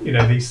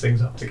these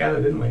things up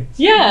together, didn't we?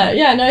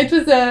 No, it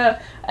was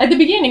at the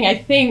beginning, I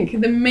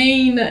think the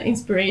main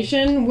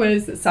inspiration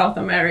was South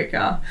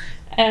America,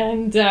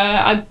 and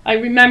I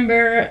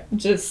remember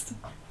just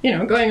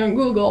going on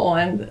Google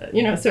and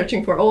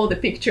searching for all the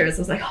pictures.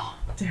 I was like, oh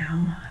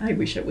damn, I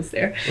wish I was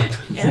there.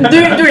 And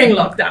during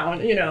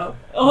lockdown,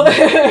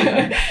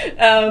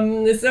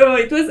 so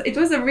it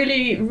was a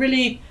really,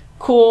 really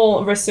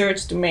cool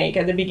research to make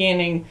at the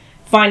beginning,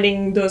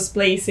 finding those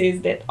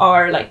places that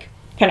are like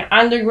kind of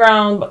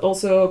underground but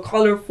also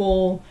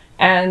colorful,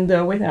 and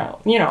with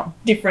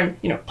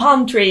different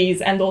palm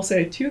trees, and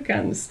also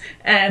toucans,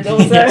 and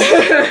also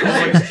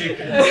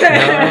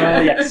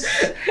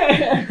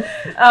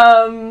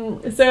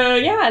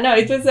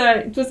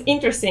it was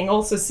interesting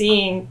also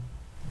seeing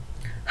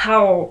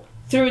how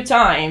through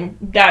time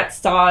that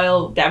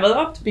style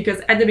developed, because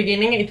at the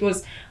beginning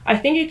I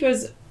think it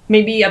was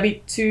maybe a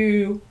bit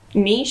too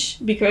niche,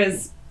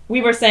 because we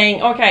were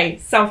saying, okay,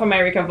 South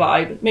America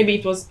vibe. Maybe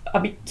it was a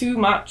bit too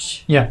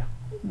much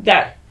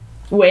that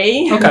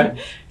way. Okay.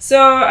 So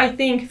I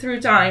think through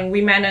time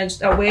we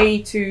managed a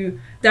way to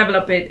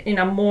develop it in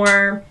a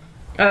more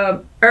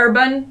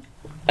urban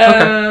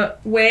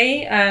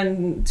way,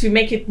 and to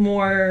make it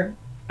more,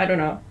 I don't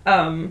know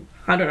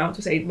how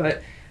to say it,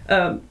 but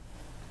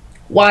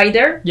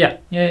wider. Yeah.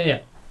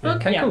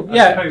 Okay, Yeah. cool.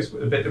 I suppose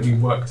the bit that we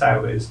worked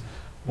out is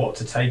what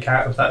to take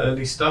out of that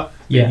early stuff.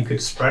 Yeah. You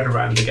could spread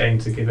around the game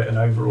to give it an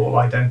overall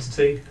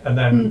identity, and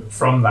then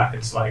from that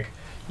it's like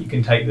you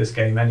can take this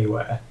game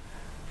anywhere,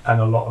 and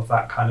a lot of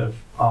that kind of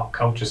art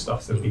culture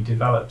stuff that we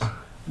developed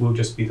will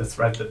just be the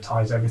thread that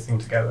ties everything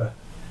together.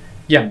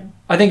 Yeah,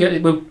 I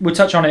think we'll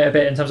touch on it a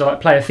bit in terms of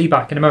like player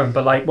feedback in a moment,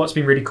 but like what's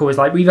been really cool is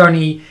like we've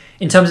only,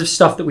 in terms of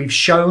stuff that we've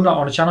shown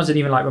on the channels, and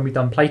even like when we've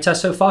done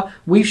playtests so far,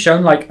 we've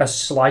shown like a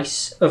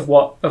slice of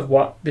what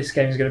this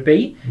game is going to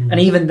be, and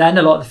even then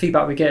a lot of the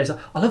feedback we get is,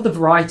 I love the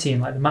variety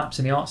and like the maps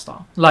and the art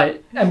style,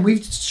 like, and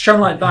we've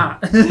shown like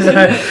that.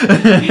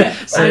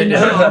 So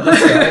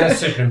that's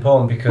super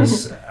important,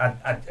 because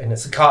and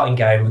it's a karting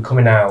game. We're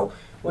coming out.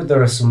 Well,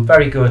 there are some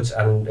very good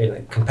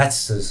and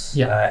competitors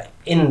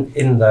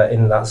in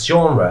that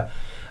genre,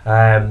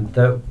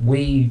 that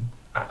we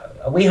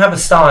have a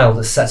style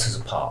that sets us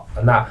apart,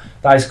 and that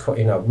is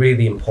quite,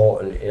 really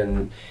important.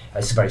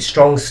 It's a very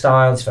strong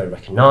style. It's very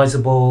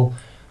recognisable,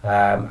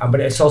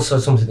 but it's also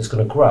something that's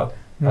going to grow.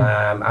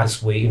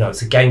 As we,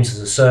 it's a games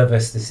as a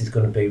service. This is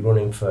going to be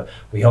running for,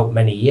 we hope,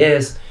 many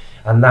years.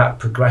 And that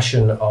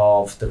progression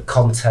of the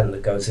content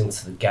that goes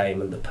into the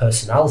game and the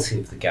personality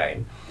of the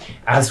game,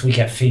 as we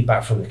get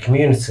feedback from the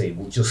community,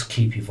 will just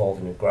keep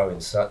evolving and growing.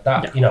 So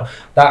that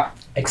that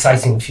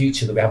exciting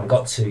future that we haven't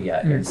got to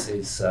yet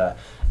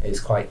is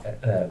quite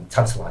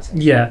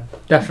tantalising. Yeah,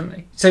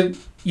 definitely. So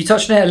you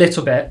touched on it a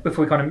little bit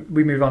before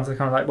we move on to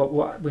kind of like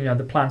what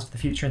the plans for the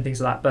future and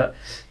things like that.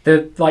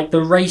 But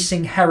the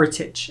racing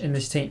heritage in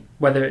this team,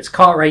 whether it's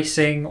kart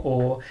racing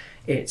or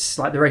it's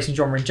like the racing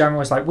genre in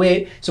general, is like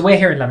we're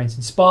here in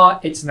Leamington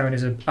Spa. It's known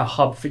as a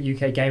hub for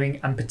UK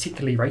gaming, and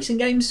particularly racing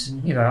games.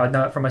 I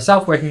know it from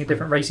myself, working at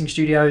different racing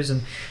studios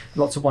and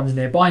lots of ones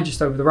nearby and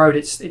just over the road.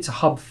 It's a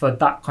hub for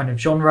that kind of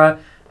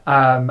genre.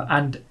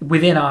 And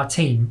within our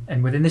team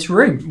and within this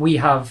room, we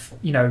have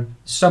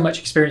so much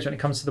experience when it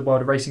comes to the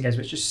world of racing games,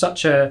 which is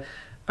such a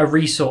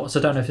resource.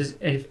 I don't know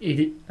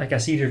if I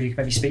guess either of you can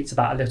maybe speak to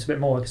that a little bit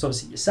more, because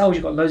obviously yourselves,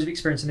 you've got loads of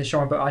experience in this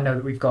genre, but I know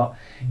that we've got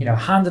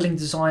handling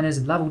designers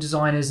and level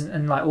designers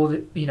and like all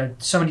the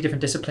so many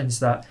different disciplines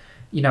that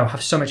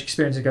have so much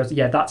experience and goes,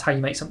 that's how you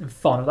make something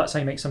fun, or that's how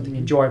you make something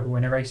enjoyable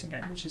in a racing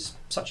game, which is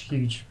such a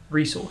huge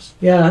resource.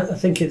 Yeah, I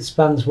think it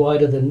spans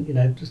wider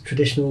than just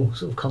traditional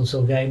sort of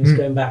console games,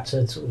 going back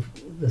to sort of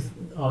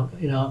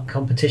our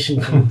competition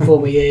from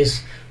former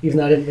years. Even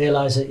though I didn't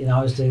realise it,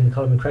 I was doing the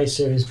Colin McRae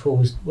series, Paul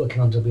was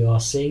working on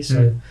WRC,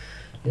 so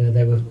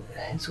they were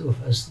sort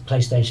of, as the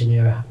PlayStation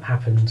era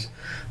happened,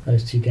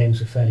 those two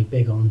games were fairly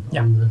big on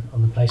the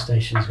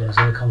PlayStation as well as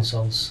other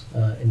consoles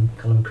in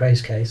Colin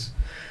McRae's case.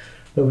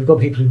 But we've got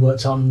people who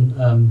worked on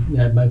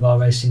mobile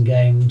racing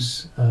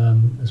games,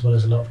 as well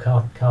as a lot of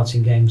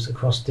karting games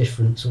across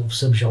different sort of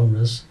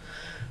subgenres.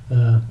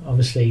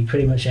 Obviously,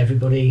 pretty much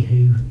everybody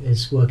who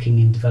is working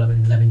in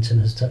development in Leamington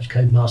has touched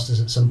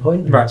Codemasters at some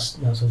point. And that's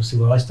obviously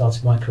where I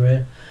started my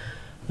career.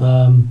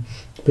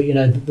 But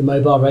the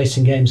mobile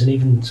racing games, and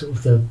even sort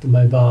of the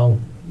mobile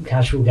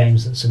casual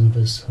games that some of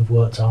us have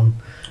worked on,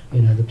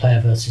 the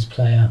player versus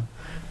player.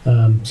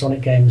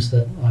 Sonic games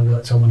that I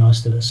worked on when I was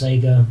still at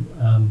Sega.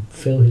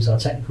 Phil, who's our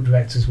technical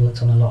director, has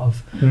worked on a lot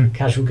of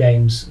casual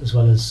games, as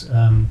well as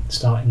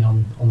starting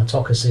on the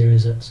TOCA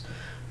series at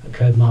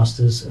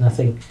Codemasters. And I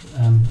think,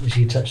 as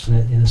you touched on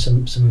it,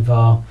 some of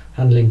our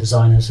handling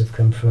designers have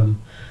come from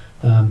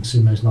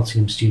Sumo's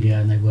Nottingham studio,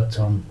 and they worked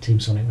on Team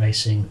Sonic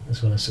Racing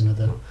as well as some of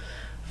the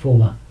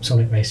former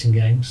Sonic Racing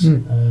games.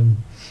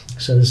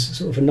 So there's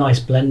sort of a nice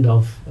blend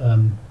of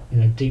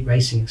deep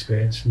racing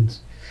experience, and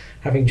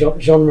having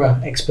genre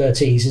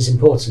expertise is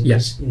important,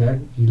 because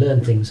you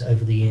learn things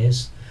over the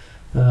years,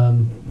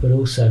 but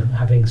also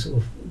having sort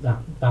of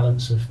that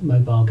balance of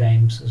mobile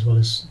games as well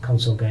as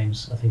console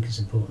games, I think, is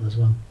important as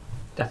well.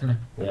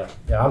 Definitely.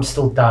 Yeah. I'm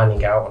still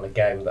dining out on a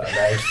game that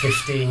I made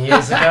 15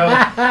 years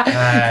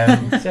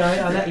ago. So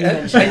I'll let you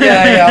mention.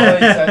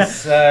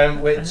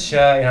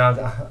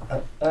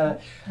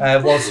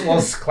 Which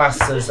was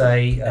classed as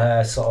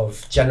a sort of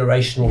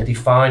generational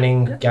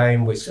defining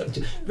game, which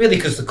really,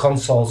 because the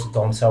consoles have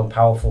gone so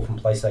powerful from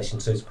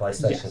PlayStation 2 to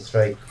PlayStation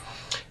 3.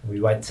 We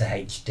went to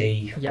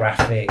HD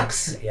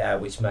graphics,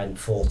 which meant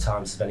 4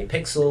 times as many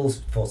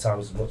pixels, 4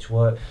 times as much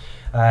work.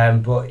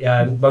 But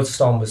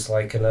MotorStorm was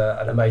like an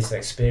amazing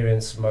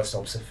experience.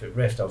 MotorStorm Pacific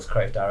Rift, I was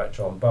creative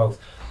director on both.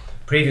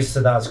 Previous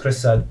to that, as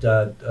Chris said,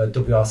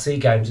 WRC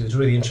games, it was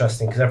really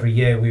interesting because every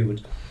year we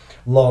would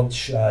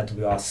launch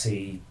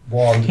WRC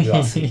 1,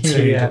 WRC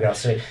 2, Yeah.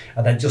 WRC,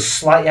 and then just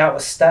slightly out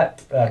of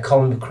step,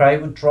 Colin McRae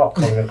would drop,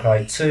 Colin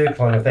McRae 2,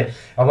 Colin McRae,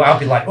 and I'd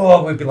be like,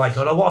 we'd be like,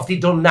 oh, what have they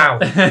done now?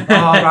 Oh,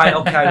 right,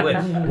 okay,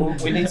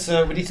 we need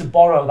to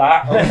borrow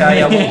that, okay,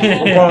 yeah,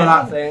 we'll borrow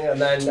that thing, and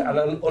then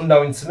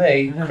unknown to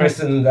me, Chris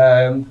and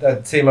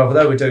the team over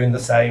there were doing the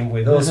same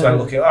with us, when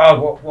looking,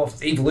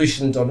 what's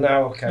Evolution done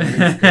now? Okay, we need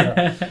to do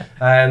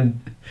that.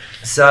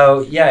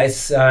 So yeah,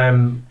 it's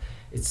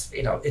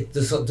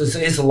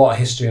there's a lot of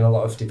history and a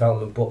lot of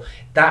development, but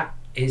that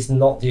is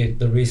not the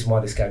reason why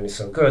this game is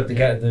so good.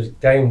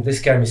 This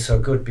game is so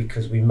good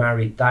because we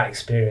married that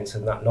experience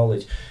and that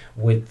knowledge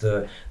with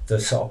the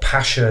sort of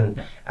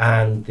passion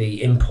and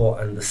the input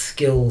and the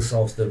skills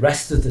of the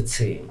rest of the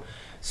team.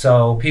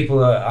 So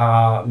people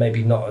are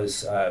maybe not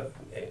as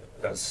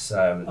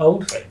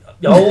Old. Thank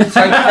you.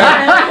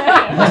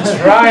 I'm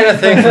trying to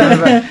think.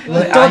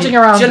 Dodging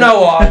around. Do you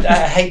know what?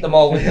 I hate them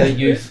all with their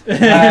youth.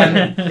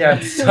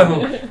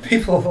 So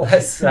people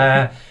less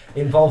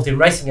involved in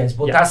racing games,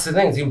 but that's the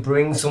thing. You can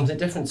bring something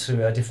different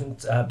to a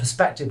different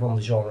perspective on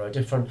the genre, a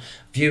different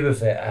view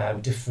of it,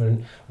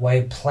 different way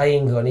of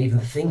playing and even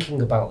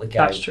thinking about the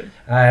game. That's true.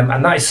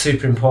 And that is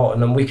super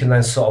important, and we can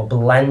then sort of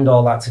blend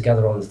all that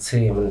together on the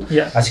team. And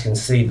as you can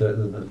see,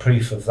 the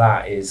proof of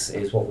that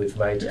is what we've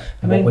made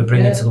and what we're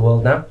bringing to the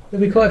world now.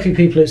 There'll be quite a few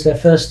people, it's their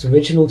first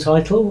original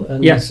title,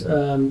 and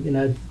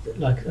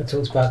like I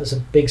talked about, there's a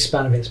big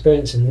span of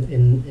experience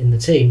in the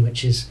team,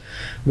 which is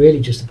really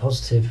just a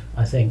positive,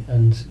 I think.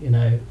 And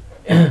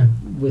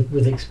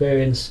with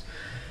experience,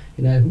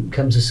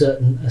 comes a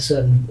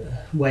certain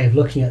way of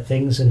looking at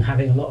things, and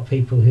having a lot of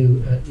people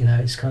who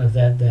it's kind of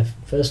their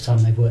first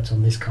time they've worked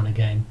on this kind of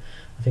game,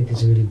 I think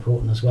is really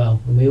important as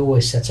well. And we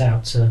always set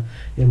out to,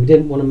 we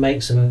didn't want to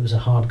make something that was a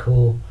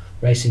hardcore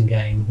racing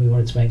game. We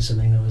wanted to make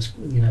something that was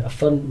a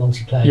fun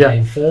multiplayer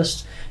game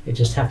first. It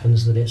just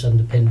happens that it's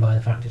underpinned by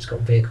the fact it's got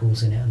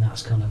vehicles in it, and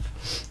that's kind of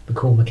the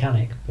core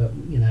mechanic. But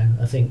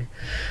I think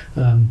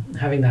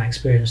having that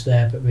experience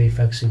there, but really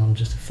focusing on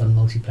just a fun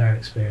multiplayer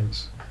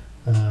experience,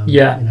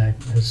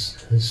 has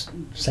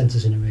sent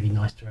us in a really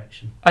nice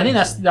direction. I think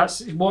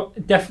that's what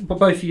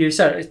both of you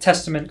said. A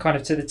testament kind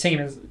of to the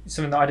team, is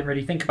something that I didn't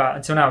really think about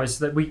until now. Is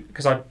that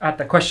because I had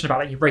that question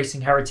about your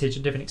racing heritage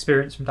and different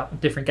experience from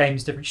different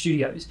games, different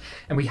studios,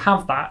 and we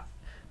have that.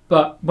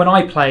 But when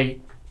I play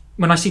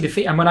the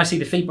game, and when I see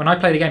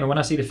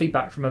the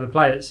feedback from other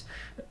players,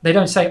 they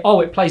don't say,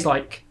 "Oh, it plays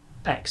like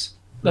X."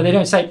 Like, they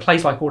don't say it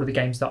plays like all of the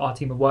games that our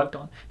team have worked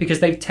on, because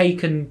they've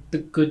taken the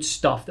good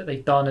stuff that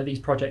they've done at these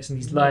projects and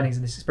these learnings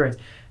and this experience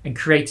and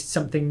created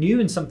something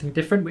new and something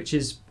different, which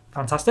is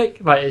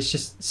fantastic. Like, it's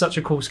just such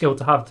a cool skill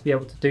to have, to be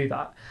able to do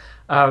that.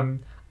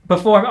 I'm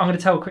going to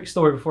tell a quick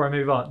story before I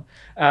move on.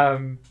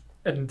 I'm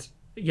a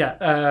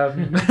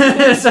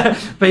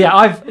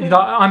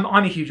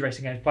huge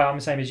racing games player. I'm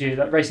the same as you.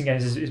 That racing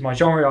games is my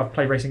genre. I've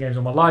played racing games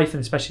all my life, and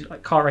especially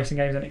like car racing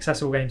games and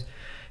accessible games.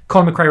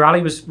 Colin McRae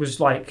Rally was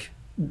like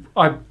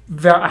a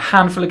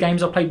handful of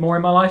games I played more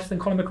in my life than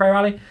Colin McRae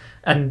Rally,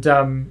 and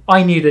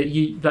I knew that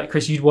you, like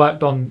Chris, you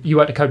worked at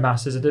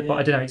Codemasters, but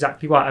I didn't know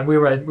exactly what. And we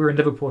were in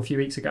Liverpool a few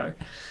weeks ago,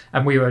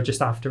 and we were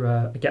just after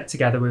a get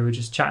together. We were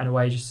just chatting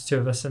away, just the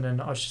two of us, and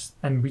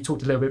then we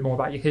talked a little bit more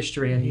about your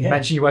history, and you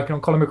mentioned you're working on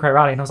Colin McRae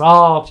Rally, and I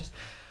was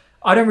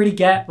I don't really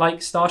get like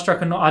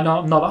starstruck, and I'm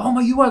not like, oh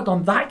my, you worked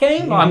on that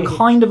game. Like, I'm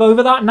kind of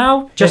over that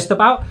now, just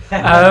about.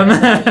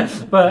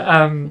 But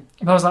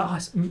I was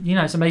like,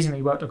 it's amazing that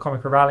you worked on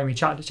Colin McRae Rally, and we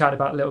chatted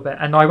about it a little bit.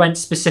 And I went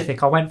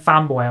specific. I went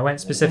fanboy. I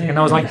went specific, and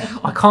I was like,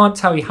 I can't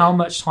tell you how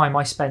much time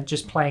I spent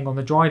just playing on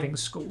the driving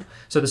school.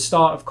 So the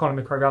start of Colin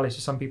McRae Rally,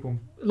 for some people,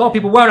 a lot of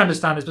people won't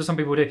understand this, but some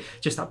people do.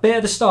 Just that bit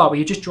at the start where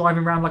you're just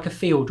driving around like a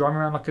field, driving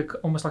around like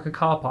almost like a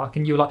car park,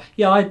 and you're like,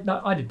 I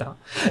did that.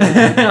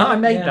 I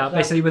made that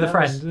basically with a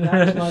friend.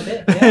 That's my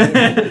bit.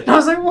 Yeah. I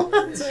was like,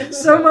 what?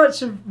 So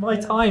much of my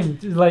time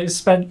like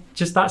spent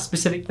just that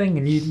specific thing,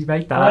 and you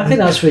made that. I think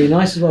that's really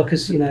nice as well,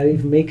 because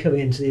even me coming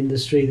into the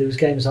industry, there was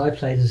games I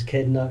played as a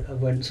kid, and I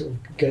won't sort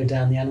of go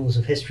down the annals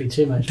of history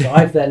too much. But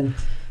I've then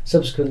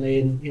subsequently,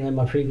 in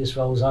my previous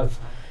roles, I've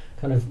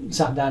kind of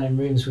sat down in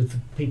rooms with the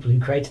people who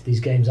created these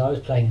games I was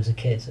playing as a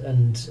kid,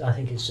 and I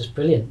think it's just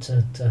brilliant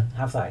to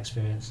have that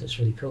experience. It's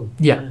really cool.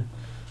 Yeah.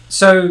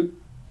 So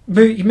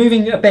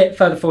moving a bit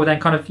further forward, then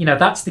kind of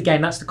that's the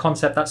game, that's the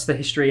concept, that's the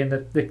history and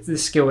the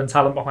skill and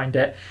talent behind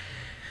it.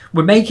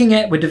 We're making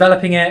it, we're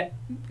developing it,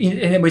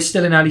 and we're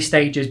still in early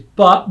stages,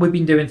 but we've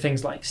been doing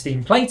things like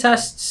Steam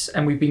playtests,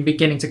 and we've been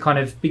beginning to kind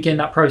of begin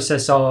that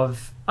process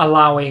of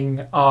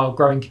allowing our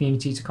growing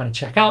community to kind of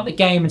check out the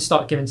game and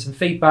start giving some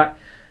feedback.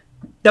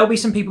 There'll be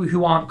some people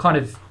who aren't kind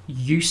of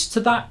used to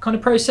that kind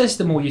of process.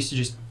 They're more used to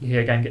just, you hear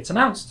a game gets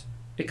announced,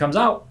 it comes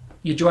out,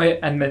 you enjoy it,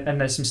 and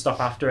there's some stuff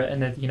after it,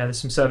 and then, there's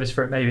some service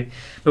for it maybe.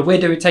 But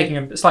we're taking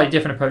a slightly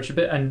different approach, a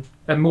bit, and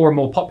a more and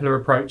more popular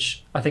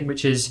approach, I think,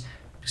 which is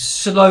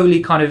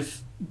slowly kind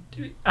of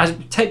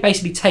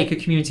basically take a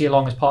community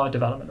along as part of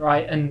development,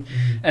 right? And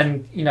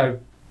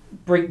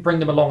bring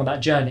them along on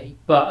that journey.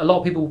 But a lot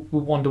of people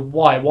will wonder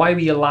why are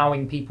we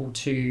allowing people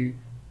to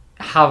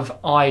have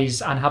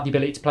eyes and have the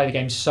ability to play the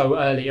game so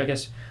early? I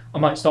guess I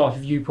might start off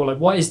with you, Paul. Like,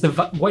 what is the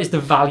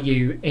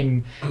value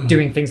in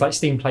doing things like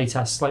Steam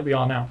playtests like we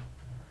are now?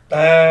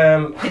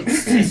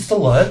 It's to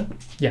learn.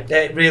 Yeah,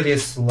 it really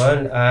is to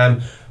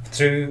learn.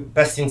 Through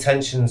best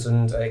intentions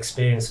and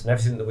experience and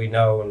everything that we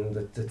know and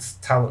the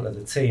talent of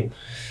the team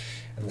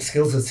and the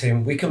skills of the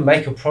team, we can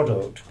make a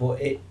product, but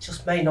it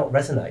just may not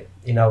resonate.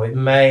 You know, it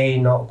may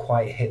not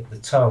quite hit the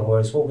tone.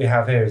 Whereas what we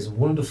have here is a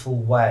wonderful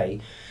way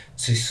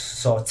to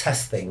sort of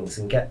test things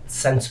and get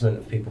sentiment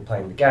of people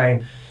playing the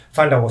game,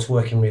 find out what's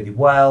working really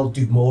well,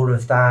 do more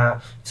of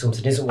that. If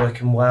something isn't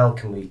working well,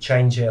 can we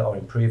change it or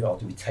improve it, or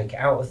do we take it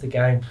out of the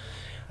game?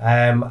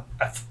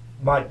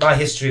 My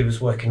history was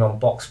working on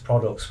boxed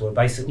products where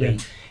basically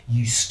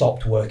you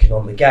stopped working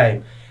on the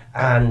game,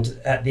 and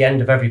at the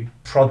end of every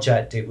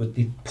project it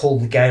would pull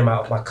the game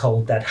out of my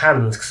cold dead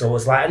hands, because I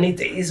was like,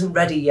 it isn't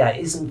ready yet,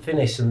 it isn't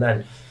finished, and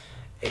then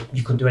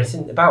you couldn't do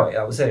anything about it.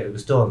 That was it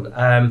was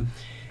done.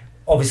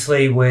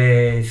 Obviously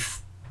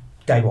with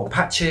day one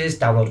patches,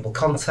 downloadable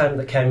content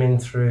that came in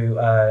through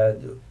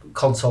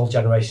console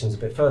generations a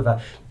bit further,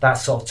 that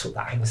sort of took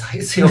that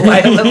anxiety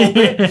away a little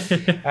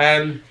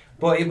bit.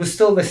 But it was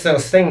still this sort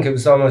of thing. It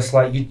was almost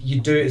like you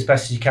do it as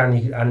best as you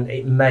can, and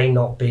it may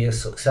not be a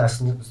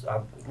success.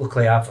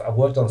 Luckily, I've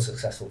worked on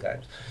successful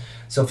games.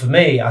 So for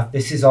me,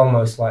 this is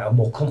almost like a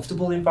more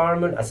comfortable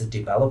environment as a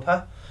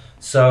developer.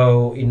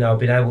 So, you know,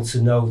 being able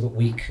to know that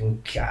we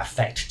can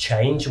affect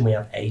change and we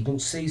have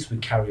agencies, we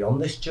carry on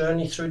this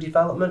journey through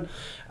development.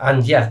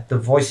 And yeah, the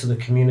voice of the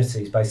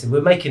community is basically,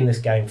 we're making this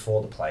game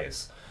for the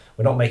players.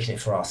 We're not making it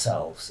for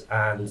ourselves.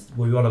 And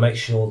we want to make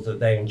sure that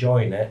they're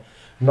enjoying it,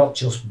 not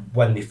just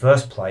when they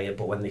first play it,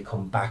 but when they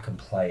come back and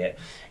play it,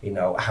 you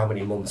know, how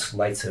many months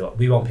later.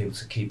 We want people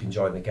to keep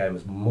enjoying the game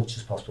as much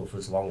as possible for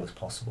as long as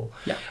possible.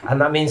 Yeah. And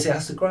that means it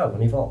has to grow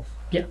and evolve.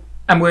 Yeah.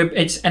 And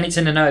it's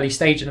in an early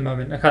stage at the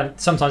moment.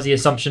 Sometimes the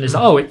assumption is,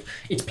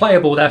 it's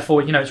playable,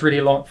 therefore, you know, it's really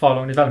far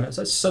along development.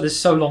 So there's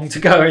so long to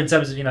go in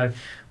terms of, you know,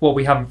 what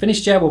we haven't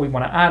finished yet, what we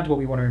want to add, what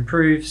we want to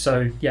improve.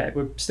 So yeah,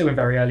 we're still in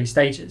very early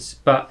stages.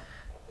 But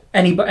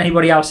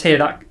anybody else here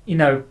that, you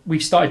know,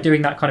 we've started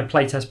doing that kind of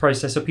playtest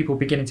process, so people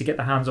beginning to get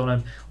their hands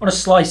on a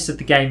slice of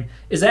the game.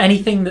 Is there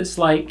anything that's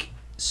like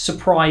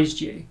surprised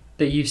you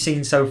that you've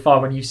seen so far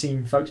when you've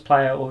seen folks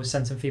play it or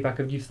send some feedback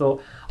of you've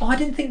thought, I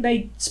didn't think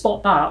they'd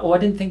spot that, or I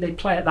didn't think they'd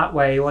play it that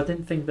way, or I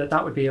didn't think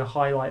that would be a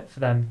highlight for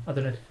them? I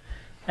don't know if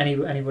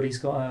anybody's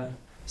got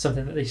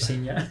something that they've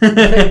seen yet.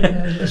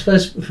 I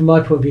suppose from my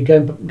point of view,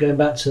 going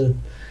back to, you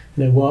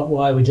know,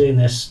 why are we doing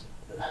this?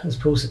 As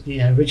Paul said, you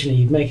know, originally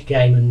you'd make a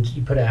game and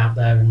you put it out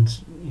there, and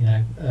you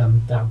know,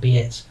 that would be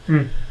it.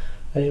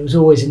 And it was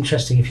always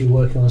interesting if you're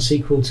working on a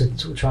sequel to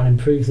sort of try and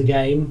improve the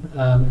game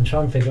and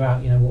try and figure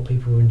out, you know, what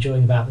people were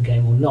enjoying about the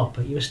game or not.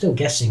 But you were still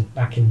guessing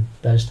back in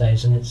those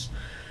days, and it's,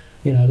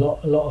 you know,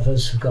 a lot of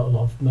us have got a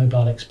lot of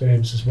mobile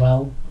experience as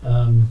well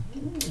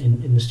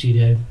in the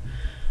studio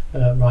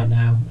right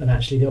now, and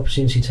actually the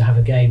opportunity to have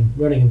a game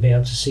running and be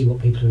able to see what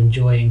people are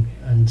enjoying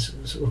and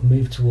sort of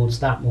move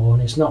towards that more.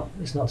 And it's not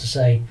to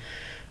say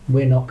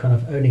we're not kind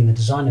of owning the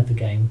design of the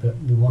game, but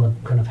we want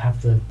to kind of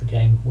have the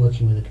game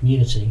working with the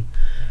community.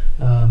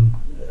 To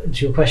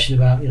your question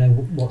about, you know,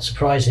 what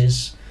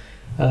surprises,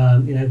 you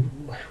know,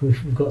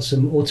 we've got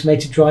some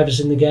automated drivers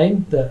in the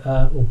game that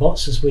or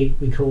bots as we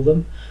call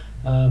them.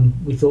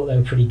 We thought they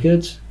were pretty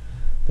good.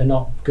 They're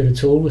not good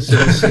at all. You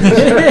know,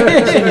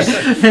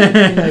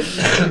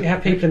 we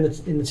have people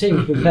in the team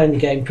who've been playing the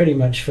game pretty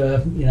much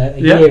for, you know, a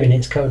year in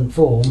its current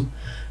form,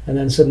 and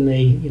then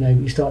suddenly, you know,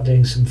 you start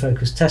doing some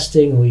focused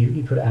testing, or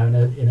you put it out in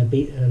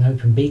an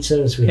open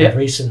beta as we have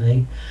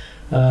recently,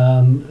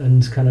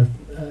 and kind of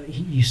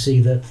you see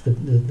that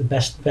the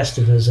best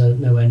of us are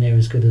nowhere near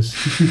as good as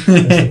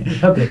the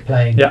public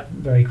playing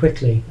very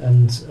quickly.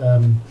 And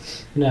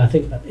you know, I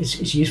think that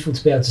it's useful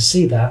to be able to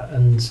see that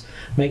and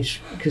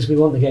because we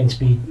want the game to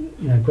be,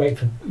 you know, great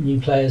for new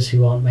players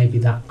who aren't maybe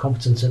that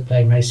competent at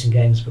playing racing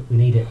games, but we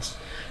need it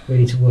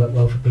really to work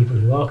well for people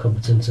who are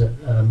competent at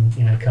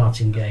you know,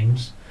 karting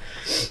games,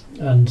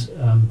 and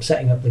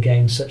setting up the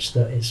game such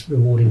that it's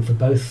rewarding for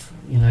both,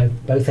 you know,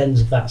 both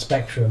ends of that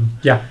spectrum.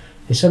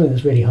 It's something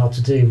that's really hard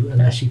to do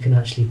unless you can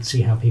actually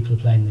see how people are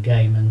playing the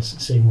game and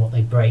seeing what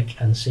they break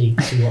and see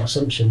what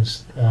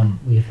assumptions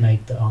we have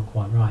made that aren't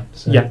quite right.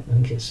 So I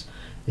think it's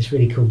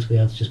really cool to be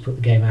able to just put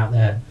the game out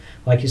there.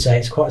 Like you say,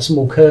 it's quite a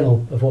small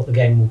kernel of what the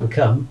game will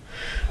become,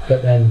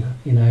 but then,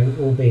 you know,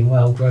 all being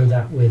well, grow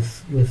that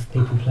with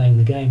people playing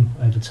the game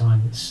over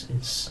time.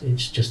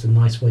 It's just a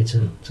nice way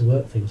to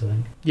work things, I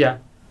think. Yeah,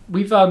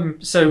 we've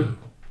so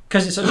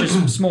because it's such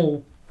a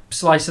small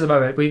slice of the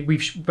moment,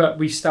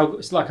 we've still,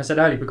 like I said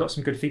earlier, we've got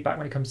some good feedback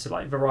when it comes to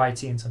like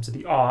variety in terms of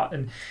the art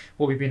and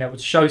what we've been able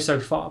to show so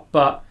far.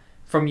 But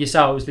from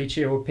yourselves,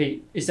 Lucia or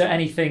Pete, is there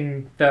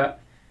anything that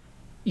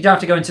you don't have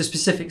to go into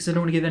specifics? I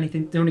don't want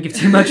to give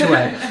too much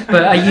away.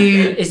 But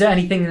is there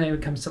anything when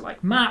it comes to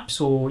like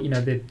maps or, you know,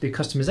 the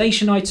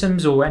customization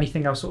items or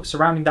anything else sort of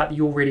surrounding that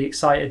you're really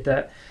excited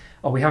that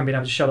oh, we haven't been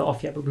able to show that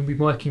off yet, but we've been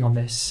working on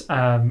this,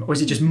 or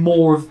is it just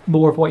more of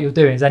what you're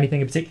doing? Is there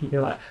anything in particular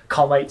you're like,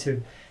 can't wait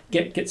to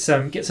get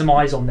some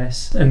eyes on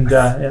this? And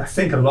I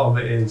think a lot of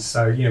it is,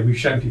 so we've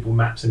shown people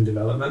maps in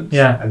development,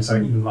 and so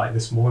even like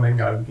this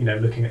morning, I'm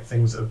looking at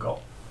things that have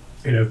got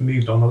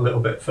moved on a little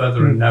bit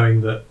further and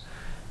knowing that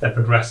they're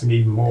progressing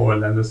even more.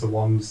 And then there's the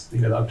ones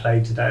that I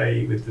played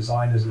today with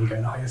designers, and you're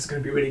going, oh, it's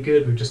going to be really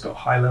good. We've just got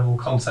high level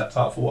concept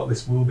art for what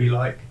this will be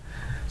like.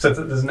 So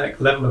there's a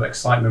level of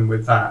excitement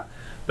with that.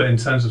 But in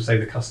terms of, say,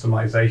 the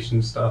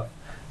customization stuff,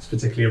 it's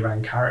particularly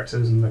around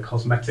characters and the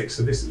cosmetics.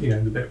 So this, the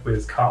bit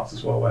with karts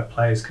as well, where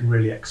players can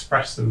really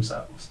express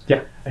themselves.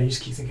 Yeah. And you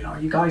just keep thinking, oh,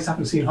 you guys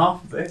haven't seen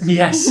half of this.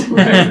 Yes.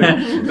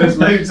 There's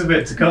loads of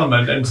it to come,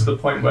 and to the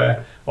point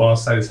where, well, I'll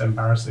say this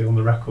embarrassingly on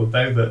the record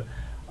though, that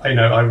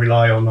I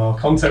rely on our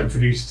content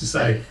producer to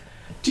say,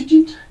 do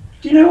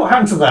you know what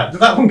happened to that?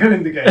 Did that one go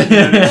in the game?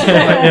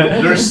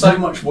 There is so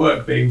much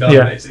work being done.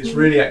 Yeah. It's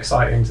really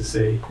exciting to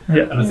see.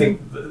 Yeah. And I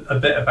think a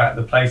bit about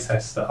the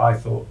playtest that I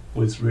thought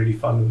was really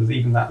fun was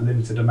even that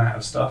limited amount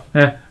of stuff.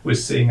 Yeah.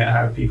 Was seeing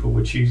how people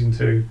were choosing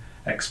to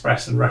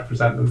express and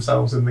represent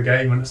themselves in the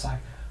game, and it's like,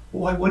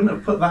 well, I wouldn't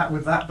have put that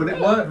with that, but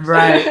it worked.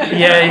 Right.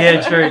 Yeah.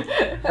 True.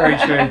 Very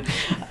true.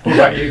 What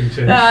about you,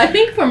 Jim? I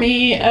think for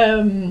me,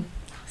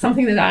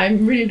 something that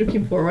I'm really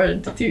looking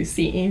forward to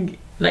seeing,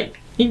 like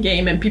in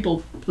game and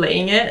people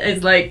playing it,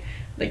 is like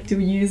to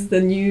use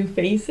the new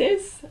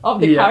faces of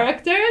the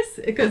characters,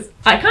 because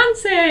I can't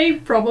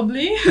say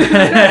probably,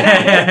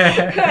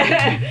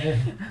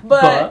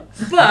 but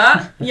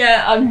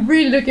yeah, I'm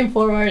really looking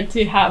forward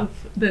to have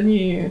the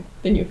new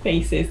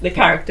faces, the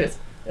characters'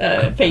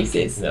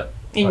 faces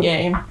in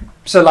game.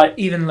 So like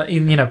even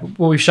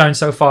what we've shown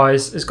so far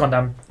has gone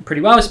down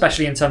pretty well,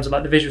 especially in terms of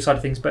like the visual side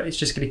of things, but it's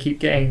just going to keep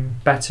getting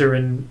better,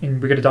 and we're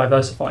going to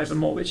diversify even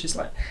more, which is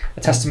like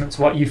a testament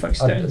to what you folks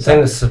are doing. The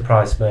thing that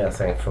surprised me, I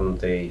think, from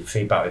the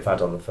feedback we've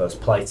had on the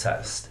first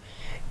playtest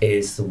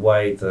is the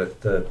way that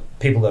the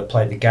people that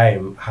played the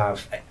game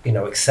have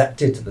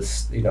accepted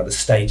the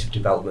stage of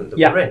development that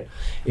we're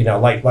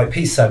in. Like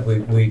Pete said,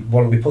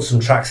 we put some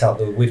tracks out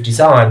that we've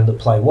designed that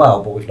play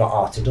well, but we've not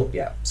arted up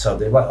yet, so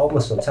they're like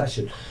almost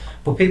untested.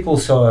 But people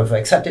sort of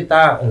accepted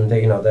that, and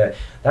they're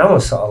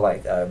almost sort of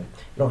like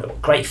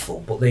not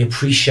grateful, but they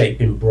appreciate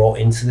being brought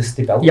into this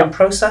development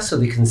process, so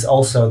they can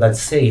also then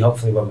see,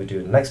 hopefully when we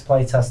do the next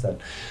playtest, then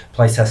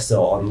playtest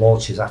on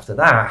launches after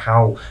that,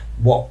 how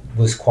what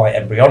was quite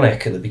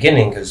embryonic at the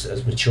beginning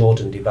has matured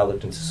and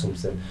developed into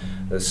something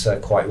that's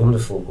quite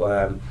wonderful.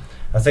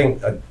 I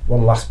think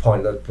one last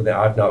point that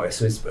I've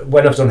noticed is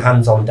when I've done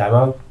hands-on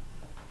demo,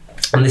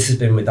 and this has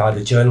been with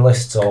either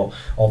journalists or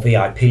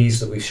VIPs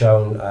that we've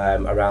shown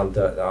around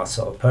our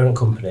sort of parent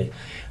company,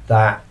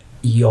 that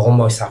you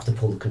almost have to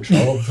pull the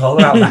controller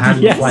out of the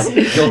hand.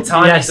 Like, your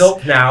time is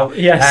up now.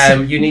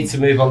 You need to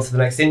move on to the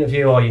next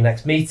interview or your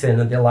next meeting,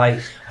 and they're like,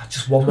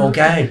 just one more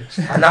game.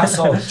 And that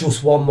sort of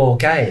just one more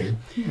game,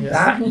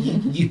 that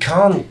you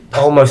can't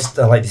almost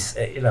like this,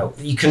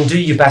 you can do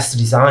your best to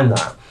design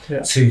that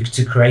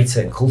to create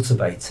it and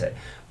cultivate it.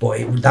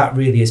 But that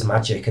really is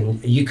magic,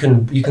 and you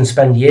can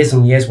spend years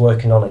and years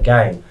working on a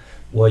game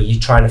where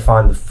you're trying to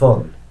find the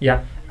fun,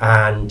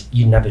 and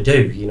you never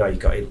do.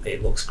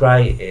 It looks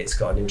great, it's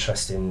got an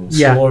interesting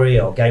story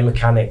or game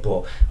mechanic,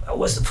 but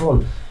what's the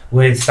fun?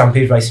 With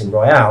Stampede Racing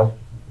Royale,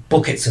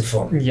 buckets of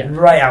fun,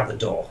 right out the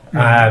door,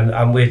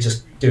 and we're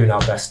just doing our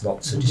best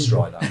not to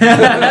destroy that.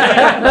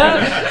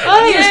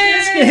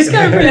 It's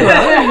going pretty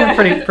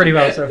well. Pretty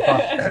well so far.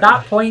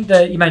 That point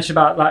that you mentioned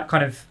about that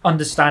kind of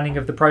understanding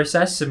of the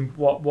process and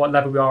what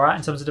level we are at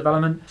in terms of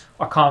development,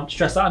 I can't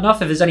stress that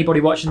enough. If there's anybody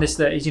watching this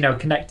that is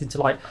connected to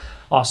like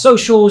our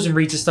socials and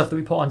reads the stuff that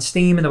we put on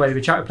Steam and the way that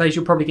we chat with players,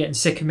 you're probably getting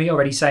sick of me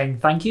already saying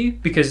thank you,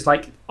 because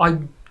like I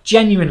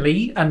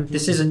genuinely, and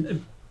this isn't a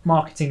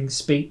marketing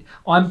speak,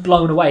 I'm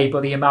blown away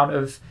by the amount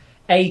of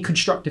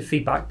constructive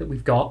feedback that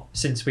we've got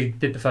since we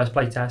did the first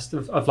playtest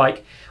of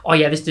like, oh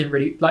yeah, this didn't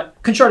really,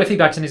 like, constructive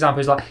feedback as an example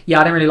is like, yeah,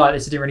 I didn't really like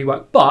this, it didn't really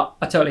work, but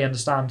I totally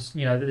understand,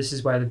 that this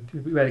is where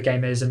the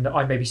game is, and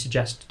I maybe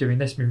suggest doing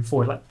this moving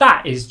forward. Like,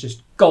 that is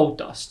just gold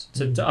dust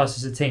to us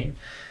as a team.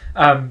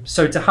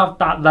 So to have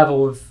that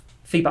level of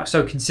feedback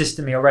so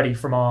consistently already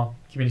from our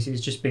community has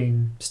just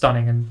been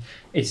stunning, and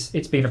it's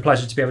been a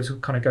pleasure to be able to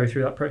kind of go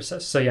through that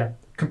process. So yeah,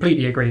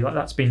 completely agree. Like,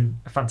 that's been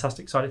a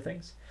fantastic side of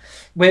things.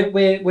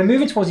 We're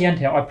moving towards the end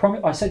here.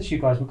 I said to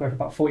you guys we'll go for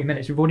about 40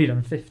 minutes. We've already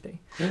done 50.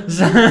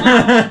 So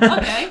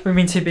Okay. We've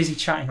been too busy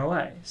chatting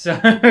away. So,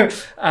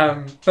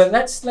 but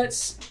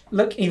let's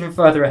look even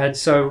further ahead.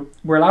 So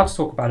we're allowed to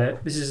talk about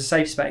it. This is a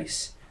safe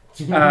space.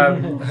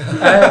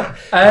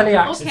 Early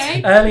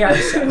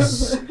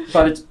access.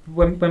 But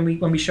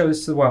when we show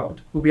this to the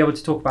world, we'll be able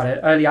to talk about it.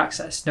 Early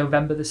access,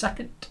 November the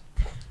 2nd.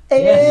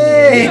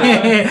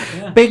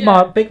 Yes. Big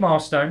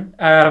milestone.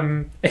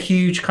 A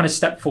huge kind of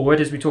step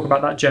forward as we talk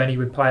about that journey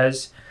with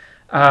players.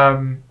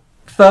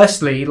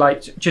 Firstly,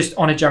 like, just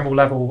on a general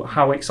level,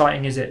 how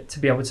exciting is it to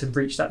be able to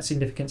reach that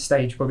significant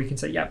stage where we can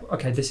say, yeah,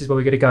 okay, this is where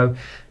we're going to go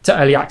to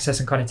early access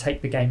and kind of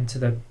take the game to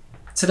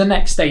the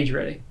next stage,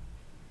 really?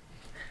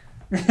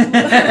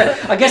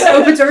 I guess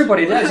open to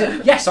everybody.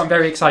 Yes, I'm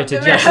very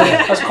excited. Yes,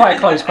 that's quite a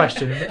close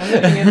question. I'm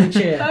looking at the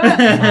chair.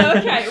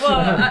 Okay,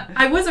 well,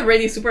 I was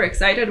already super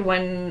excited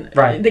when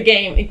the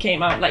game it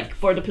came out, like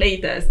for the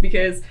playtest,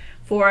 because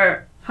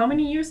for how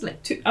many years?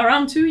 Like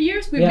around 2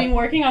 years, we've been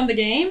working on the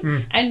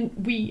game, and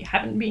we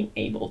haven't been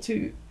able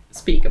to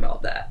speak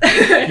about that.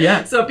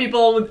 Yeah. So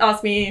people would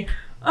ask me,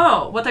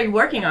 "Oh, what are you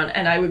working on?"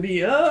 And I would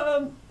be,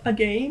 a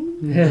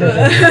game.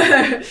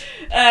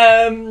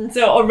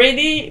 So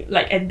already,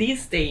 like at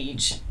this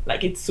stage,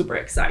 like it's super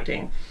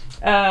exciting.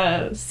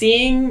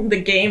 Seeing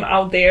the game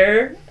out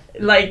there,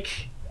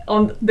 like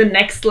on the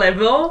next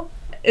level,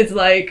 it's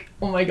like,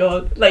 oh my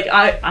god, like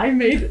I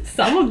made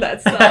some of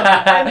that stuff,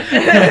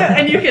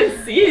 and you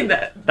can see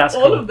that. That's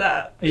all cool. of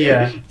that.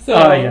 Yeah. So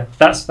yeah,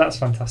 that's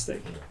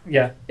fantastic.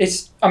 Yeah,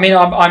 it's. I mean,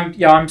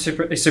 I'm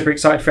super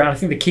excited for it. And I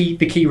think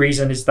the key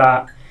reason is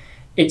that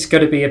it's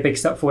going to be a big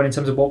step forward in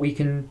terms of what we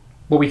can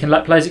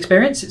let players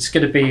experience. It's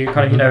going to be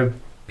kind of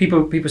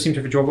people seem to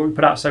have enjoyed what we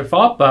put out so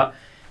far, but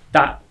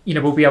that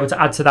we'll be able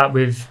to add to that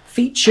with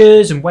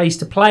features and ways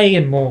to play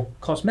and more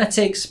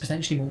cosmetics,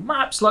 potentially more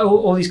maps, like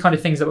all these kind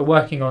of things that we're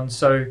working on.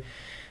 So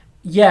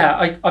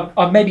yeah,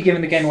 I've maybe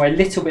given the game away a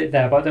little bit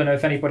there, but I don't know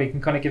if anybody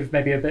can kind of give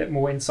maybe a bit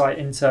more insight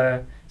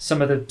into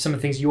some of the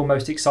things you're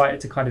most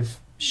excited to kind of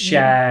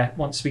share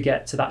once we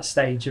get to that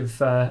stage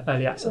of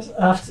early access.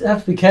 I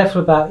have to be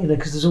careful about,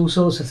 because there's all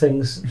sorts of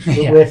things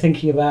that we're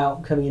thinking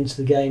about coming into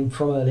the game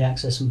from early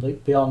access and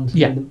beyond.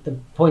 Yeah. And the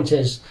point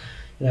is,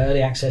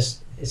 early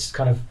access is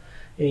kind of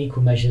in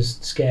equal measures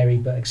scary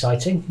but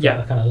exciting.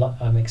 Yeah.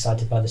 I'm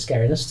excited by the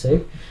scariness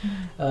too.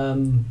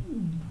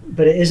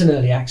 But it is an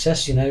early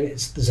access.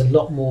 There's a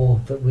lot more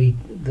that we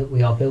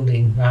are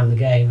building around the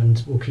game,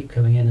 and will keep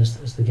coming in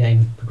as the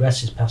game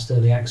progresses past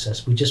early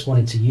access. We just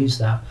wanted to use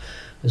that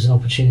as an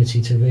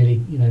opportunity to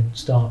really,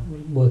 start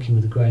working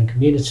with the growing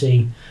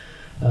community,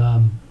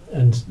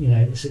 and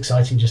it's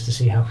exciting just to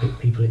see how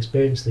people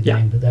experience the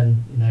game. But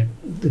then,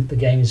 the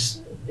game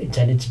is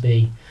intended to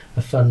be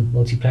a fun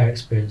multiplayer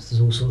experience.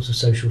 There's all sorts of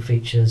social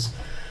features,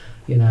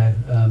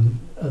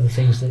 other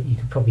things that you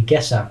could probably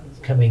guess at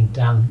coming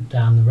down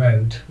the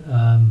road,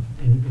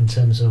 in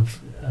terms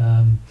of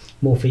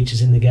more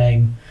features in the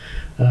game,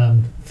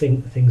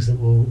 things that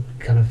will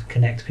kind of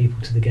connect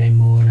people to the game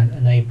more and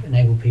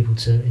enable people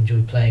to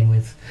enjoy playing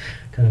with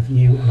kind of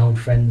new and old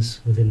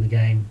friends within the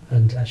game,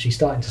 and actually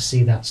starting to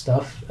see that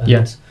stuff.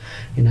 And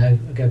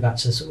go back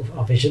to sort of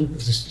our vision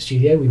as a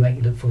studio. We make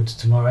you look forward to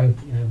tomorrow.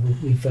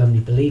 We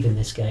firmly believe in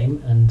this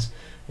game, and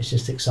it's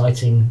just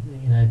exciting,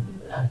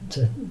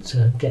 to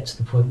get to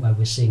the point where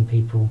we're seeing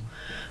people.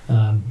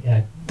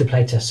 The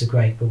playtests are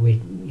great, but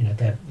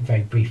they're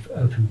very brief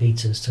open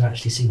betas. To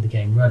actually see the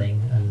game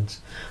running and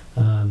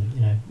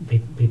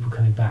people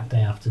coming back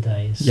day after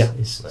day is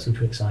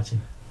super exciting.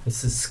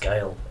 It's the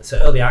scale. It's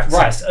early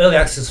access. Early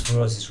access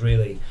for us is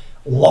really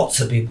lots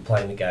of people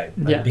playing the game.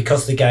 And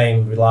because the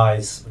game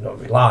it's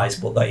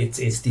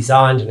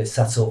designed and it's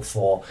set up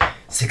for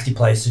 60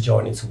 players to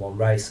join into one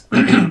race.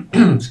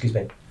 Excuse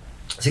me.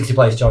 60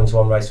 players join into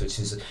one race, which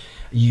is a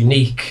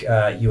unique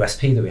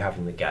USP that we have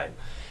in the game.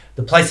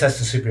 The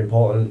playtests are super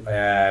important,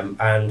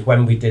 and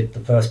when we did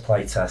the first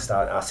playtest,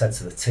 I said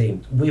to the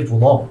team, we've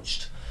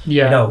launched.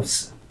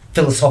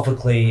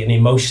 Philosophically and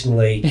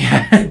emotionally,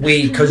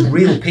 because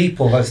real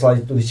people, that's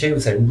like Lucia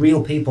was saying,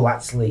 real people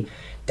actually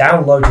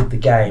downloaded the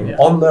game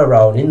on their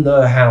own, in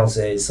their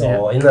houses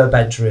or in their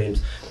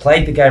bedrooms,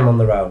 played the game on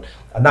their own,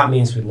 and that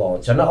means we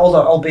launched. And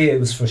albeit it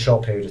was for a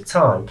short period of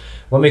time,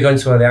 when we go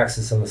into early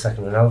access on the 2nd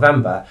of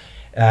November,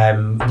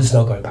 there's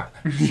no going back.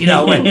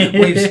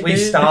 We've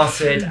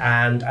started,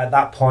 and at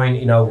that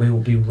point, we will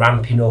be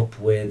ramping up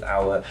with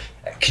our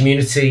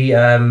community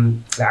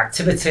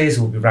activities.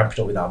 We'll be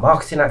ramping up with our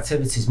marketing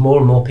activities. More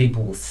and more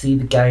people will see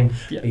the game,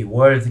 be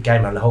aware of the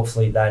game, and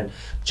hopefully then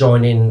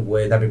join in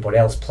with everybody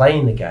else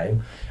playing the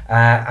game.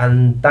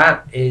 And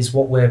that is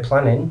what we're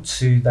planning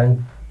to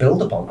then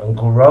build upon and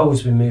grow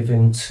as we move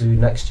into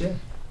next year.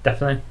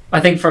 Definitely.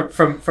 I think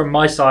from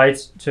my side,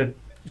 to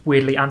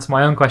weirdly answer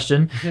my own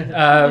question, we've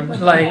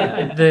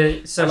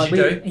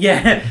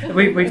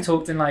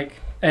talked in like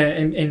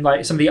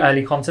some of the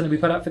early content that we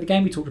put out for the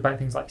game. We talked about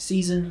things like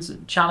seasons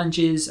and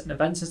challenges and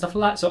events and stuff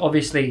like that. So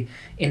obviously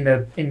in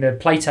the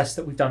playtest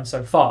that we've done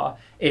so far,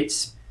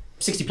 it's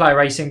 60 player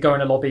racing, go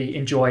in a lobby,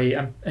 enjoy,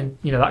 and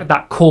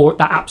that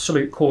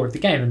absolute core of the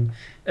game,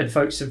 and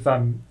folks have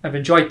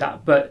enjoyed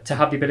that. But to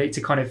have the ability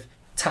to kind of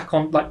tack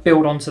on, like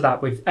build onto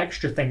that with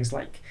extra things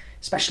like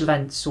special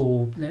events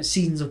or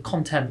seasons of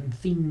content and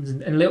themes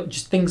and little,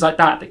 just things like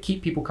that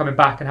keep people coming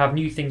back and have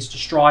new things to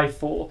strive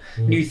for,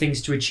 new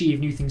things to achieve,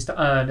 new things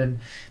to earn, and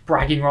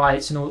bragging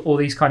rights and all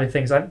these kind of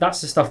things.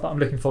 That's the stuff that I'm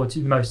looking forward to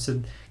the most,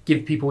 to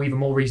give people even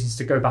more reasons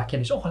to go back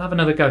in. I'll have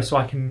another go so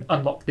I can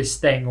unlock this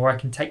thing, or I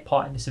can take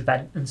part in this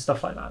event and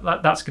stuff like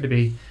that. That's going to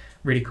be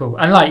really cool.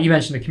 And like you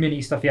mentioned, the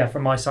community stuff,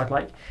 from my side,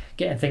 like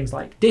getting things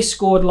like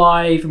Discord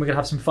live, and we're going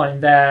to have some fun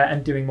in there,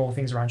 and doing more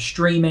things around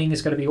streaming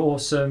is going to be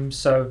awesome.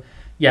 So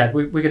yeah,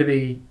 we're going to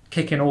be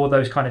kicking all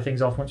those kind of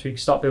things off once we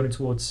start building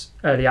towards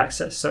early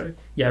access. So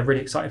yeah, really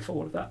excited for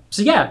all of that.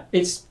 So yeah,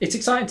 it's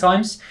exciting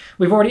times.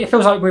 It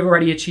feels like we've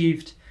already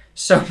achieved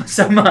so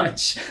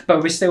much,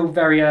 but we're still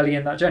very early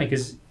in that journey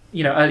because,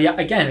 you know, early,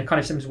 again, it kind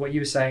of similar to what you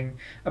were saying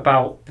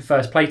about the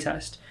first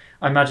playtest.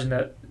 I imagine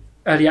that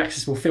early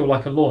access will feel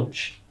like a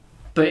launch,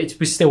 but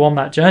we're still on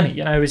that journey,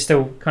 you know, we're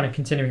still kind of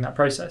continuing that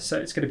process. So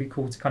it's going to be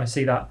cool to kind of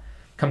see that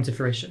come to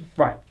fruition.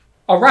 Right.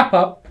 I'll wrap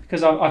up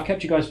because I've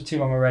kept you guys for too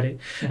long already.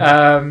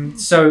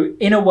 So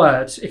in a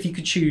word, if you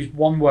could choose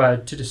one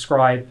word to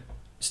describe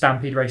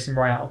Stampede Racing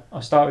Royale,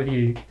 I'll start with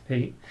you,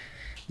 Pete.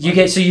 You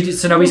get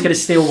so nobody's going to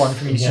steal one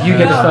from you. So you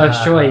get the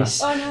first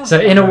choice. Oh, no.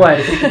 So in a word,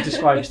 if you could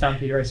describe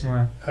Stampede Racing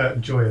Royale,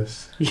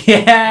 joyous.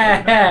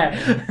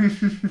 Yeah.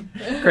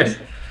 Chris.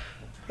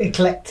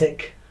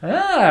 Eclectic.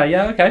 Ah,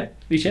 yeah. Okay.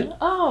 Lucia.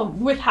 Oh,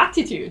 with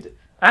attitude.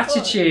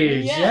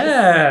 Attitude. Yes.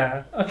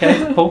 Yeah.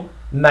 Okay. Paul.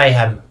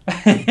 Mayhem.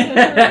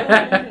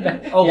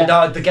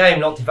 No, the game,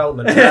 not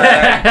development. Oh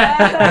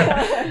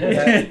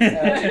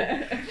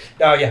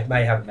yeah,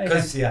 mayhem.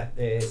 Because it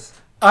is.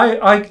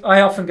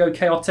 I often go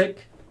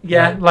chaotic.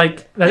 Yeah,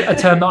 like a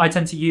term that I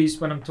tend to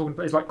use when I'm talking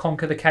about is like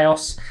conquer the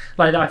chaos.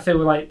 Like I feel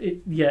like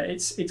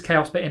it's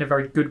chaos, but in a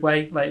very good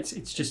way. Like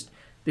it's just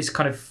this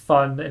kind of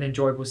fun and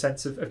enjoyable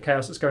sense of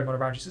chaos that's going on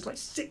around you. So it's like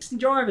 60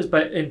 drivers,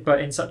 but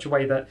in such a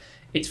way that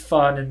it's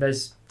fun and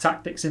there's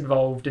tactics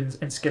involved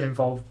and skill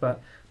involved, but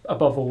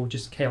above all,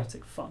 just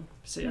chaotic fun.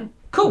 So yeah,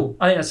 cool.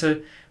 I think that's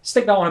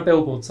stick that on a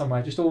billboard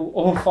somewhere. Just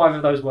all 5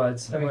 of those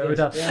words. And we're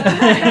done.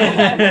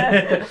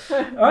 Yeah.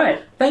 All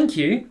right. Thank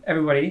you,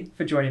 everybody,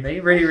 for joining me.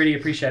 Really, really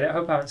appreciate it. I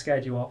hope I haven't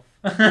scared you off.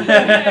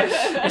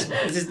 This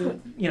is the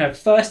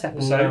first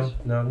episode.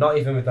 No, not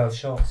even with those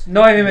shots.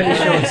 Not even with the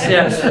shots.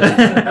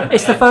 Yeah.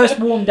 It's the first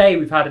warm day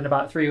we've had in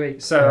about 3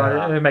 weeks,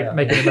 so making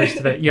the most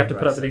of it. You have to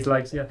put up with these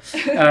legs. Yeah.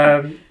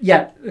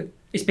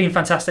 It's been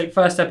fantastic.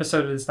 First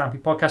episode of the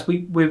Stampede podcast.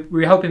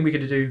 We're hoping we're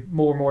going to do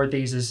more and more of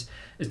these as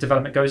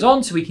development goes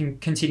on, so we can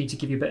continue to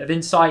give you a bit of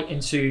insight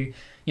into,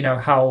 you know,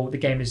 how the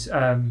game is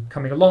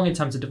coming along in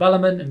terms of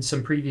development and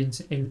some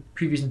previews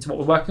into what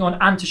we're working on,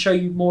 and to show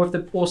you more of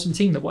the awesome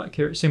team that work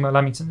here at Sumo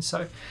Leamington.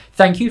 So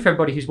thank you for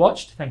everybody who's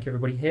watched. Thank you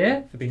everybody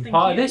here for being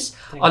part of this.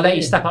 I'll let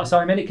you step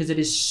outside a minute because it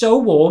is so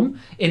warm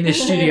in this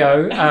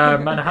studio,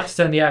 and I had to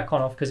turn the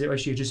aircon off because it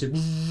was just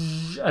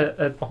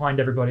behind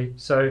everybody.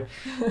 So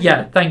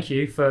yeah, thank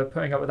you for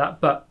putting up with that.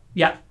 But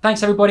yeah,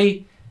 thanks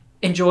everybody.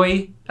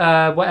 Enjoy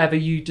whatever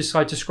you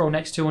decide to scroll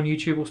next to on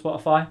YouTube or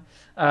Spotify.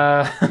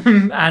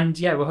 And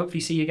yeah, we'll hopefully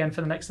see you again for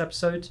the next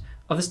episode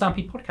of the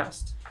Stampede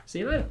podcast. See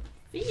you later.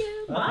 See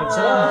you.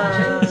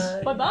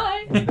 Bye. Bye.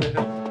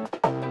 Bye.